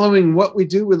for following what we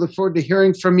do. We look forward to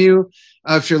hearing from you.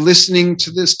 If you're listening to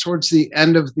this towards the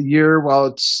end of the year while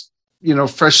it's,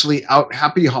 freshly out,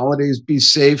 happy holidays, be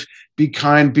safe, be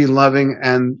kind, be loving,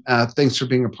 and thanks for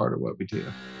being a part of what we do.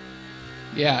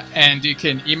 Yeah, and you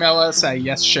can email us at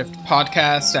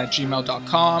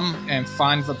yesshiftpodcast@gmail.com and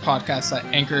find the podcast at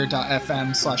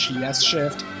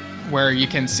anchor.fm/yesshift, where you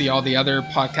can see all the other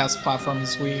podcast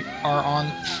platforms we are on.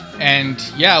 And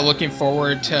looking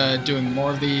forward to doing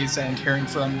more of these and hearing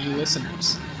from you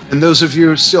listeners. And those of you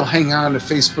who still hang on to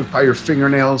Facebook by your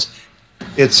fingernails,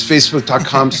 it's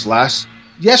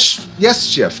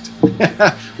facebook.com/yesshift.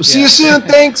 We'll see you soon.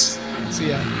 Thanks.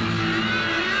 See ya.